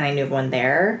 and I knew everyone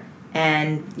there.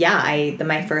 And yeah,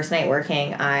 my first night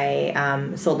working,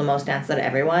 I sold the most dances out of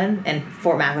everyone, and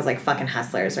Fort Mac was like fucking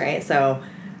hustlers, right? So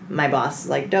my boss was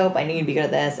like, dope, I knew you'd be good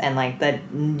at this, and like the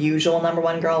usual number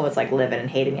one girl was like livid and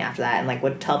hated me after that, and like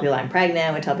would tell people I'm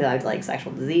pregnant, would tell people I had like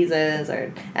sexual diseases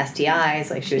or STIs,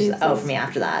 like she was just for me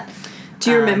after that.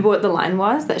 Do you remember what the line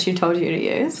was that she told you to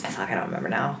use? Fuck, I don't remember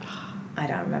now. I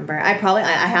don't remember. I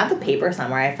have the paper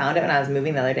somewhere. I found it when I was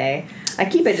moving the other day. I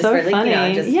keep it just for, like, you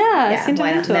know, just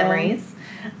why not, memories.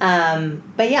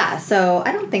 But yeah, so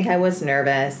I don't think I was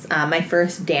nervous. My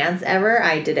first dance ever,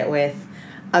 I did it with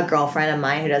a girlfriend of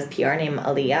mine who does PR named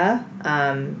Aaliyah.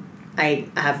 I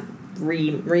have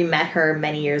re-met her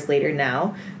many years later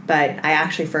now, but I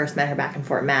actually first met her back in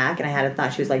Fort Mac, and I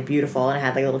thought she was like beautiful, and I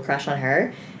had like a little crush on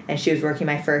her, and she was working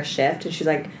my first shift, and she's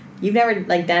like, you've never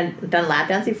like done lap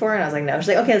dance before? And I was like, no. She's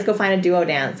like, okay, let's go find a duo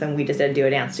dance, and we just did a duo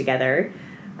dance together.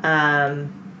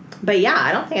 But yeah,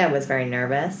 I don't think I was very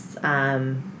nervous.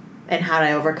 And how did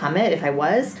I overcome it? If I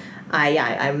was,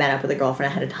 I met up with a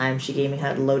girlfriend ahead of time. She gave me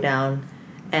kind of the lowdown,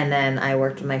 and then I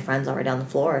worked with my friends already on the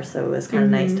floor, so it was kind of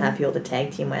nice to have people to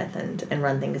tag team with and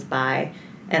run things by.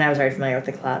 And I was very familiar with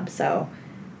the club, so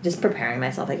just preparing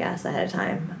myself, I guess, ahead of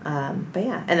time. But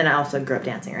yeah, and then I also grew up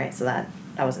dancing, right? So that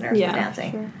I wasn't nervous about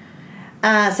dancing.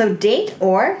 Sure. So date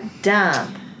or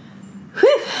dump?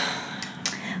 Whew.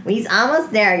 We's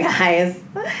almost there, guys.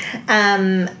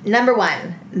 Number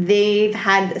one, they've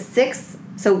had 6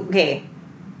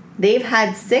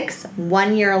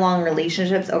 one-year-long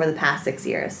relationships over the past 6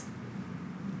 years.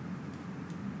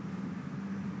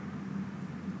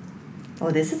 Oh,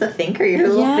 this is a thinker. Your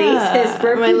little face is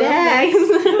perplexed.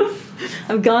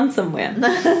 I've gone somewhere.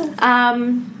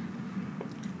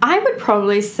 I would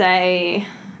probably say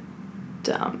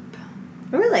dump.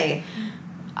 Really?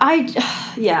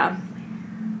 Yeah.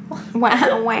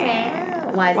 Wow.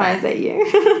 Why is that you?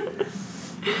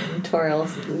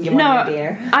 Tutorials. You want to be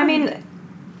here? I mean,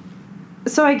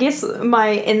 so I guess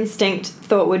my instinct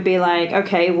thought would be like,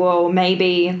 okay, well,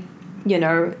 maybe, you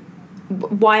know,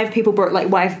 why have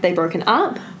they broken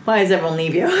up? Why does everyone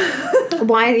leave you?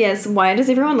 Why does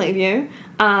everyone leave you?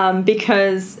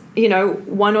 Because, you know,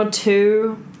 1 or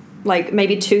 2, like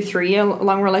maybe 2-3 year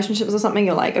long relationships or something,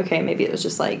 you're like, okay, maybe it was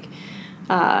just like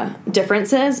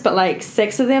differences, but like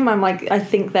 6 of them, I'm like, I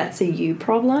think that's a you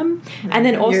problem. And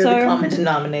then also, you're the common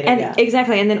denominator. And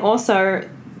exactly, and then also,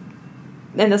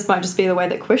 and this might just be the way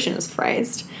that question is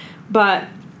phrased, but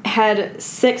had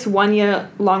 6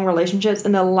 1-year-long relationships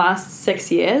in the last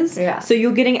 6 years. Yeah. So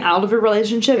you're getting out of a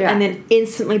relationship Yeah. and then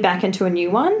instantly back into a new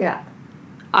one. Yeah.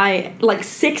 I like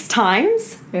 6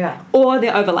 times. Yeah. Or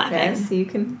they're overlapping. Yes,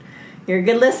 you're a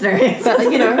good listener.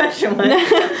 But, you know, But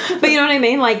you know what I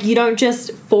mean? Like, you don't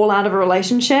just fall out of a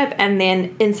relationship and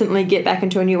then instantly get back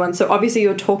into a new one. So obviously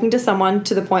you're talking to someone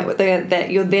to the point where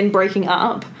that you're then breaking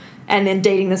up and then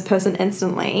dating this person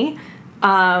instantly.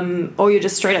 Or you're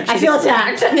just straight up cheating. I feel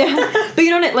attacked. Yeah. But you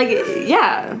know what? Like,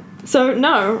 yeah. So,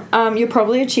 no. You're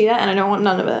probably a cheater and I don't want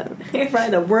none of it. You're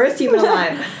probably the worst human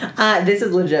alive. This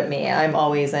is legit me. I'm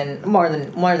always in more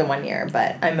than 1 year,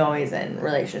 but I'm always in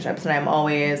relationships and I'm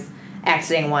always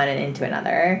exiting one and into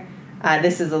another.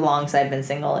 This is the longest I've been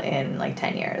single in like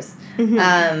 10 years.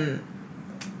 Mm-hmm.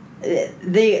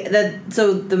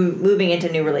 So the moving into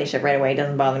a new relationship right away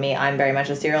doesn't bother me. I'm very much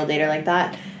a serial dater like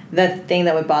that. The thing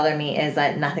that would bother me is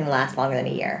that nothing lasts longer than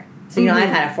a year. So, you know, I've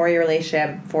had a 4-year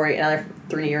relationship, another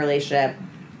 3-year relationship,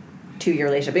 2-year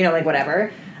relationship, you know, like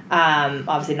whatever.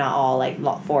 Obviously not all like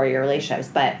 4-year relationships,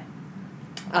 but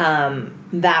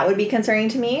that would be concerning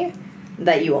to me,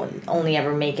 that you only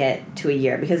ever make it to a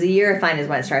year, because a year I find is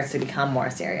when it starts to become more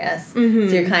serious. Mm-hmm.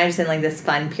 So you're kind of just in like this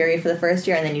fun period for the first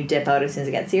year and then you dip out as soon as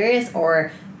it gets serious,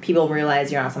 or people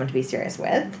realize you're not someone to be serious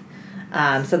with.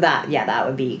 So that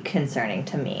would be concerning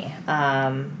to me.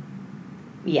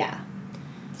 Yeah.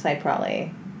 So it's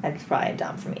probably a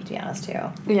dump for me, to be honest, too.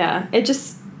 Yeah.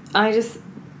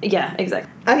 Yeah,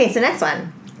 exactly. Okay, so next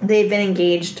one. They've been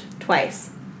engaged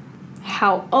twice.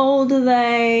 How old are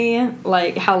they?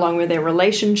 Like, how long were their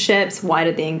relationships? Why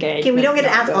did they engage? Okay, we don't get to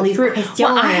ask all these questions.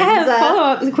 Well, I have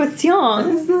follow-up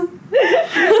questions.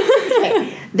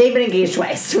 Okay, they've been engaged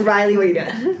twice. Riley, what are you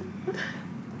doing?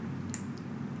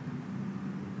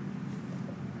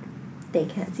 They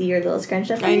can't see your little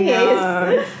scrunched up face.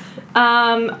 I know.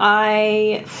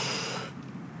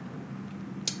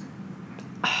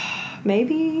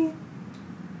 Maybe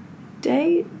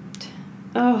date.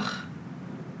 Ugh.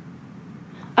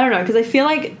 I don't know, because I feel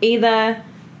like either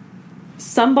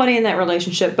somebody in that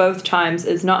relationship both times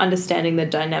is not understanding the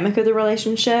dynamic of the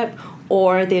relationship,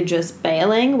 or they're just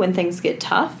bailing when things get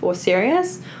tough or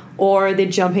serious, or they're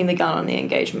jumping the gun on the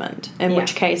engagement. In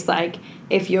which case, like,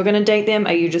 if you're going to date them,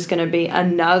 are you just going to be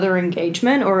another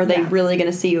engagement, or are they really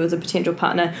going to see you as a potential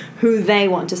partner who they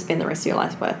want to spend the rest of your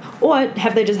life with? Or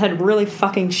have they just had really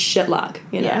fucking shit luck,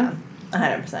 you know? Yeah,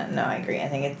 100%. No, I agree. I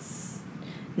think it's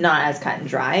not as cut and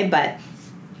dry, but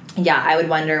yeah, I would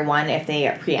wonder, one, if they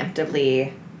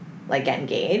preemptively, like, get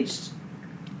engaged.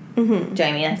 Mm-hmm. Do you know what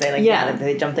I mean? If they, like,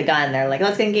 they jump the gun, they're like,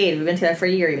 let's get engaged. We've been together for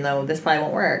a year, even though this probably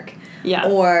won't work. Yeah.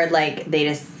 Or, like, they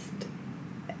just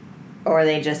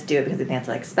do it because they think it's,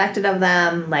 like, expected of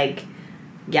them. Like,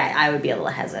 yeah, I would be a little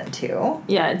hesitant, too.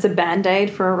 Yeah, it's a Band-Aid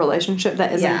for a relationship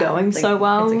that isn't going so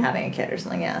well. It's like having a kid or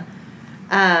something, yeah.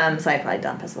 So I'd probably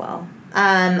dump as well.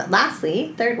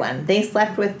 Lastly, third one. They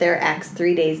slept with their ex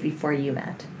 3 days before you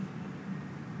met.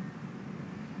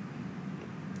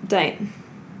 Date.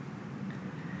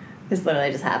 This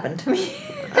literally just happened to me.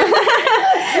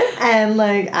 And,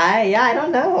 like, I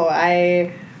don't know.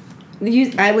 I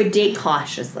would date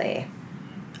cautiously.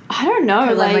 I don't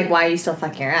know. Like, why are you still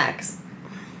fucking your ex?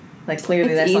 Like,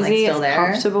 clearly there's something still there.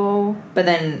 Comfortable. But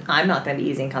then I'm not going to be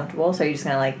easy and comfortable, so you're just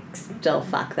going to, like, still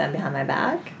fuck them behind my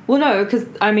back? Well, no, because,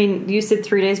 I mean, you said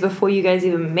 3 days before you guys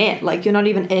even met. Like, you're not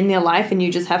even in their life, and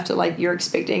you just have to, like, you're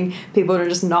expecting people to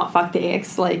just not fuck their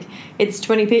ex. Like, it's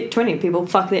 20 people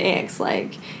fuck their ex.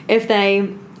 Like, if they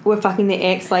were fucking their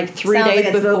ex, like, 3 Sounds days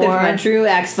like it's before. From a true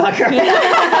ex-fucker.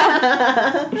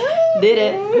 Did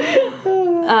it.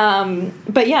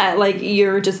 But, yeah, like,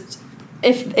 you're just...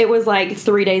 If it was, like,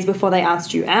 3 days before they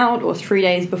asked you out, or 3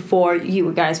 days before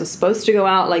you guys were supposed to go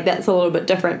out, like, that's a little bit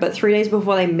different. But 3 days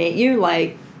before they met you,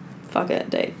 like, fuck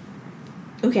it, date.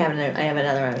 Okay, I have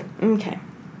another one. Okay.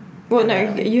 Well,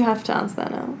 no, you have to answer that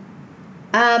now.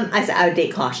 I said I would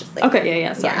date cautiously. Okay,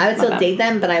 yeah, sorry. Yeah, I would still date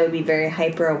them, but I would be very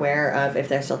hyper aware of if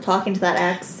they're still talking to that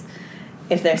ex,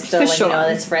 if there's still, like, you know,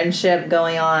 this friendship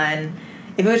going on.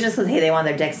 If it was just because, hey, they want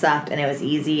their dick sucked and it was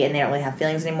easy and they don't really have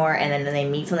feelings anymore, and then they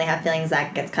meet when they have feelings,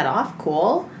 that gets cut off,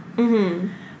 cool. Mm-hmm.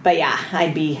 But yeah,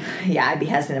 I'd be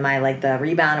hesitant. Am I, like, the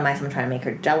rebound? Am I someone trying to make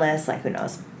her jealous? Like, who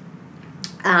knows?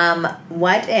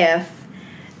 What if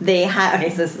they had... Okay,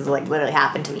 so this is, like, literally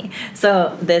happened to me.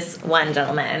 So this one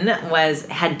gentleman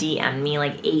had DM'd me,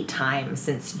 like, 8 times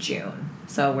since June.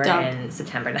 So we're in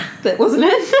September now. That wasn't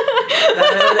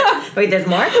it? Wait, there's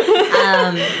more?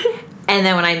 And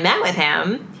then when I met with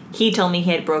him, he told me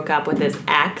he had broke up with his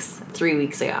ex 3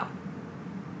 weeks ago.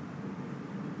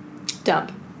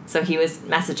 Dump. So he was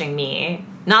messaging me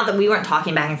not that we weren't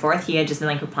talking back and forth. He had just been,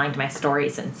 like, replying to my story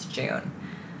since June.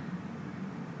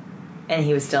 And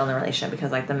he was still in the relationship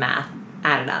because, like, the math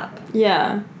added up.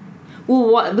 Yeah. Well,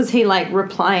 what was he, like,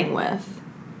 replying with?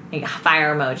 Like,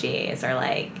 fire emojis or,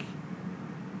 like,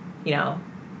 you know,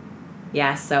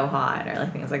 yeah, so hot, or,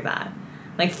 like, things like that.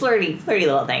 Like, flirty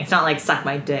little things. Not, like, suck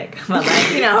my dick. But,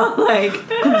 like, you know, like...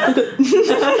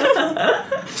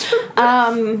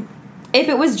 If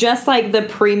it was just, like, the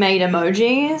pre-made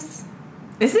emojis...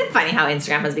 Isn't it funny how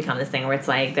Instagram has become this thing where it's,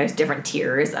 like, there's different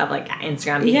tiers of, like,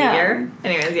 Instagram behavior? Yeah.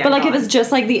 Anyways, yeah. But, like, if it's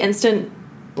just, like, the instant,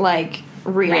 like,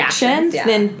 reactions, yeah.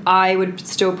 then I would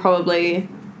still probably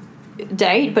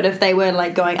date. But if they were,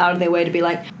 like, going out of their way to be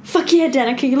like, fuck yeah,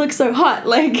 Danica, you look so hot.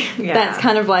 Like, that's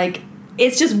kind of, like...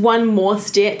 It's just one more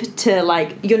step to,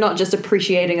 like, you're not just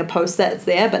appreciating a post that's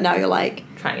there, but now you're, like...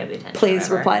 Trying to get the attention. Please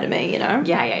reply to me, you know?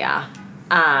 Yeah.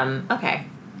 Okay.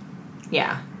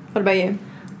 Yeah. What about you?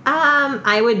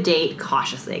 I would date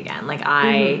cautiously again. Like,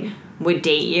 I would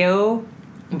date you,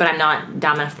 but I'm not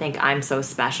dumb enough to think I'm so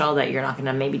special that you're not going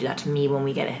to maybe do that to me when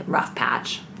we get a rough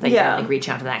patch. Like, you're, like,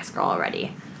 reaching out to the next girl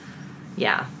already.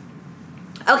 Yeah.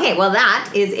 Okay, well,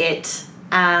 that is it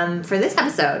for this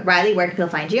episode. Riley, where can people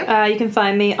find you? You can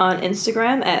find me on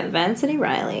Instagram at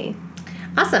VancityRiley.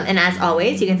 Awesome. And as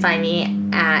always, you can find me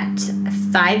at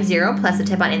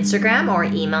 50plusatip on Instagram, or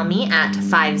email me at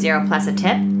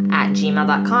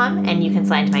 50plusatip@gmail.com, and you can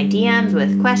slide into my DMs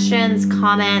with questions,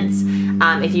 comments.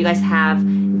 If you guys have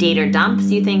date or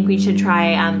dumps you think we should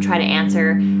try to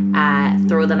answer,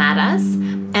 throw them at us.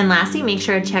 And lastly, make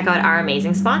sure to check out our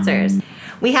amazing sponsors.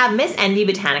 We have Miss Envy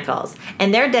Botanicals,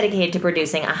 and they're dedicated to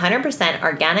producing 100%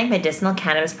 organic medicinal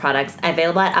cannabis products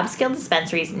available at upscale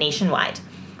dispensaries nationwide.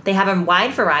 They have a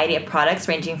wide variety of products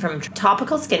ranging from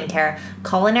topical skincare,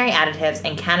 culinary additives,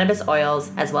 and cannabis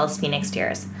oils, as well as Phoenix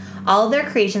tears. All of their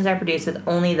creations are produced with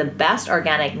only the best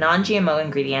organic, non-GMO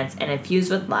ingredients and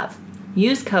infused with love.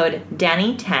 Use code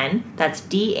DANI10, that's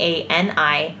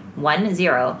DANI10,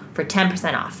 for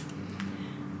 10% off.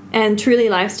 And Truly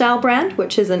Lifestyle brand,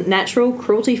 which is a natural,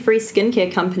 cruelty-free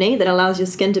skincare company that allows your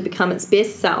skin to become its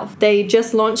best self. They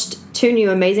just launched 2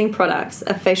 new amazing products,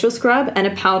 a facial scrub and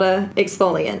a powder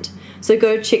exfoliant. So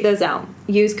go check those out.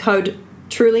 Use code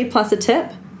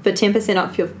TRULYPLUSATIP for 10%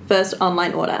 off your first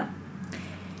online order.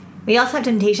 We also have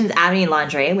Temptations Avenue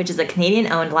Lingerie, which is a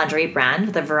Canadian-owned lingerie brand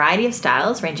with a variety of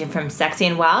styles ranging from sexy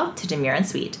and wild to demure and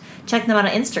sweet. Check them out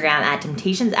on Instagram at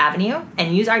Temptations Avenue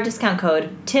and use our discount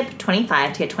code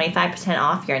TIP25 to get 25%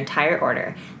 off your entire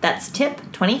order. That's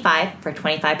TIP25 for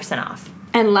 25% off.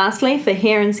 And lastly, for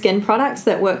hair and skin products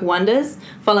that work wonders,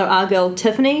 follow our girl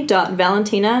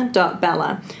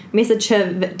Tiffany.Valentina.Bella. Message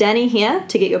her Danny here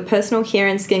to get your personal hair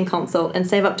and skin consult and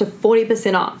save up to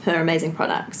 40% off her amazing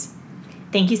products.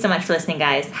 Thank you so much for listening,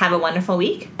 guys. Have a wonderful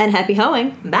week. And happy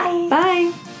hoeing. Bye.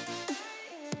 Bye.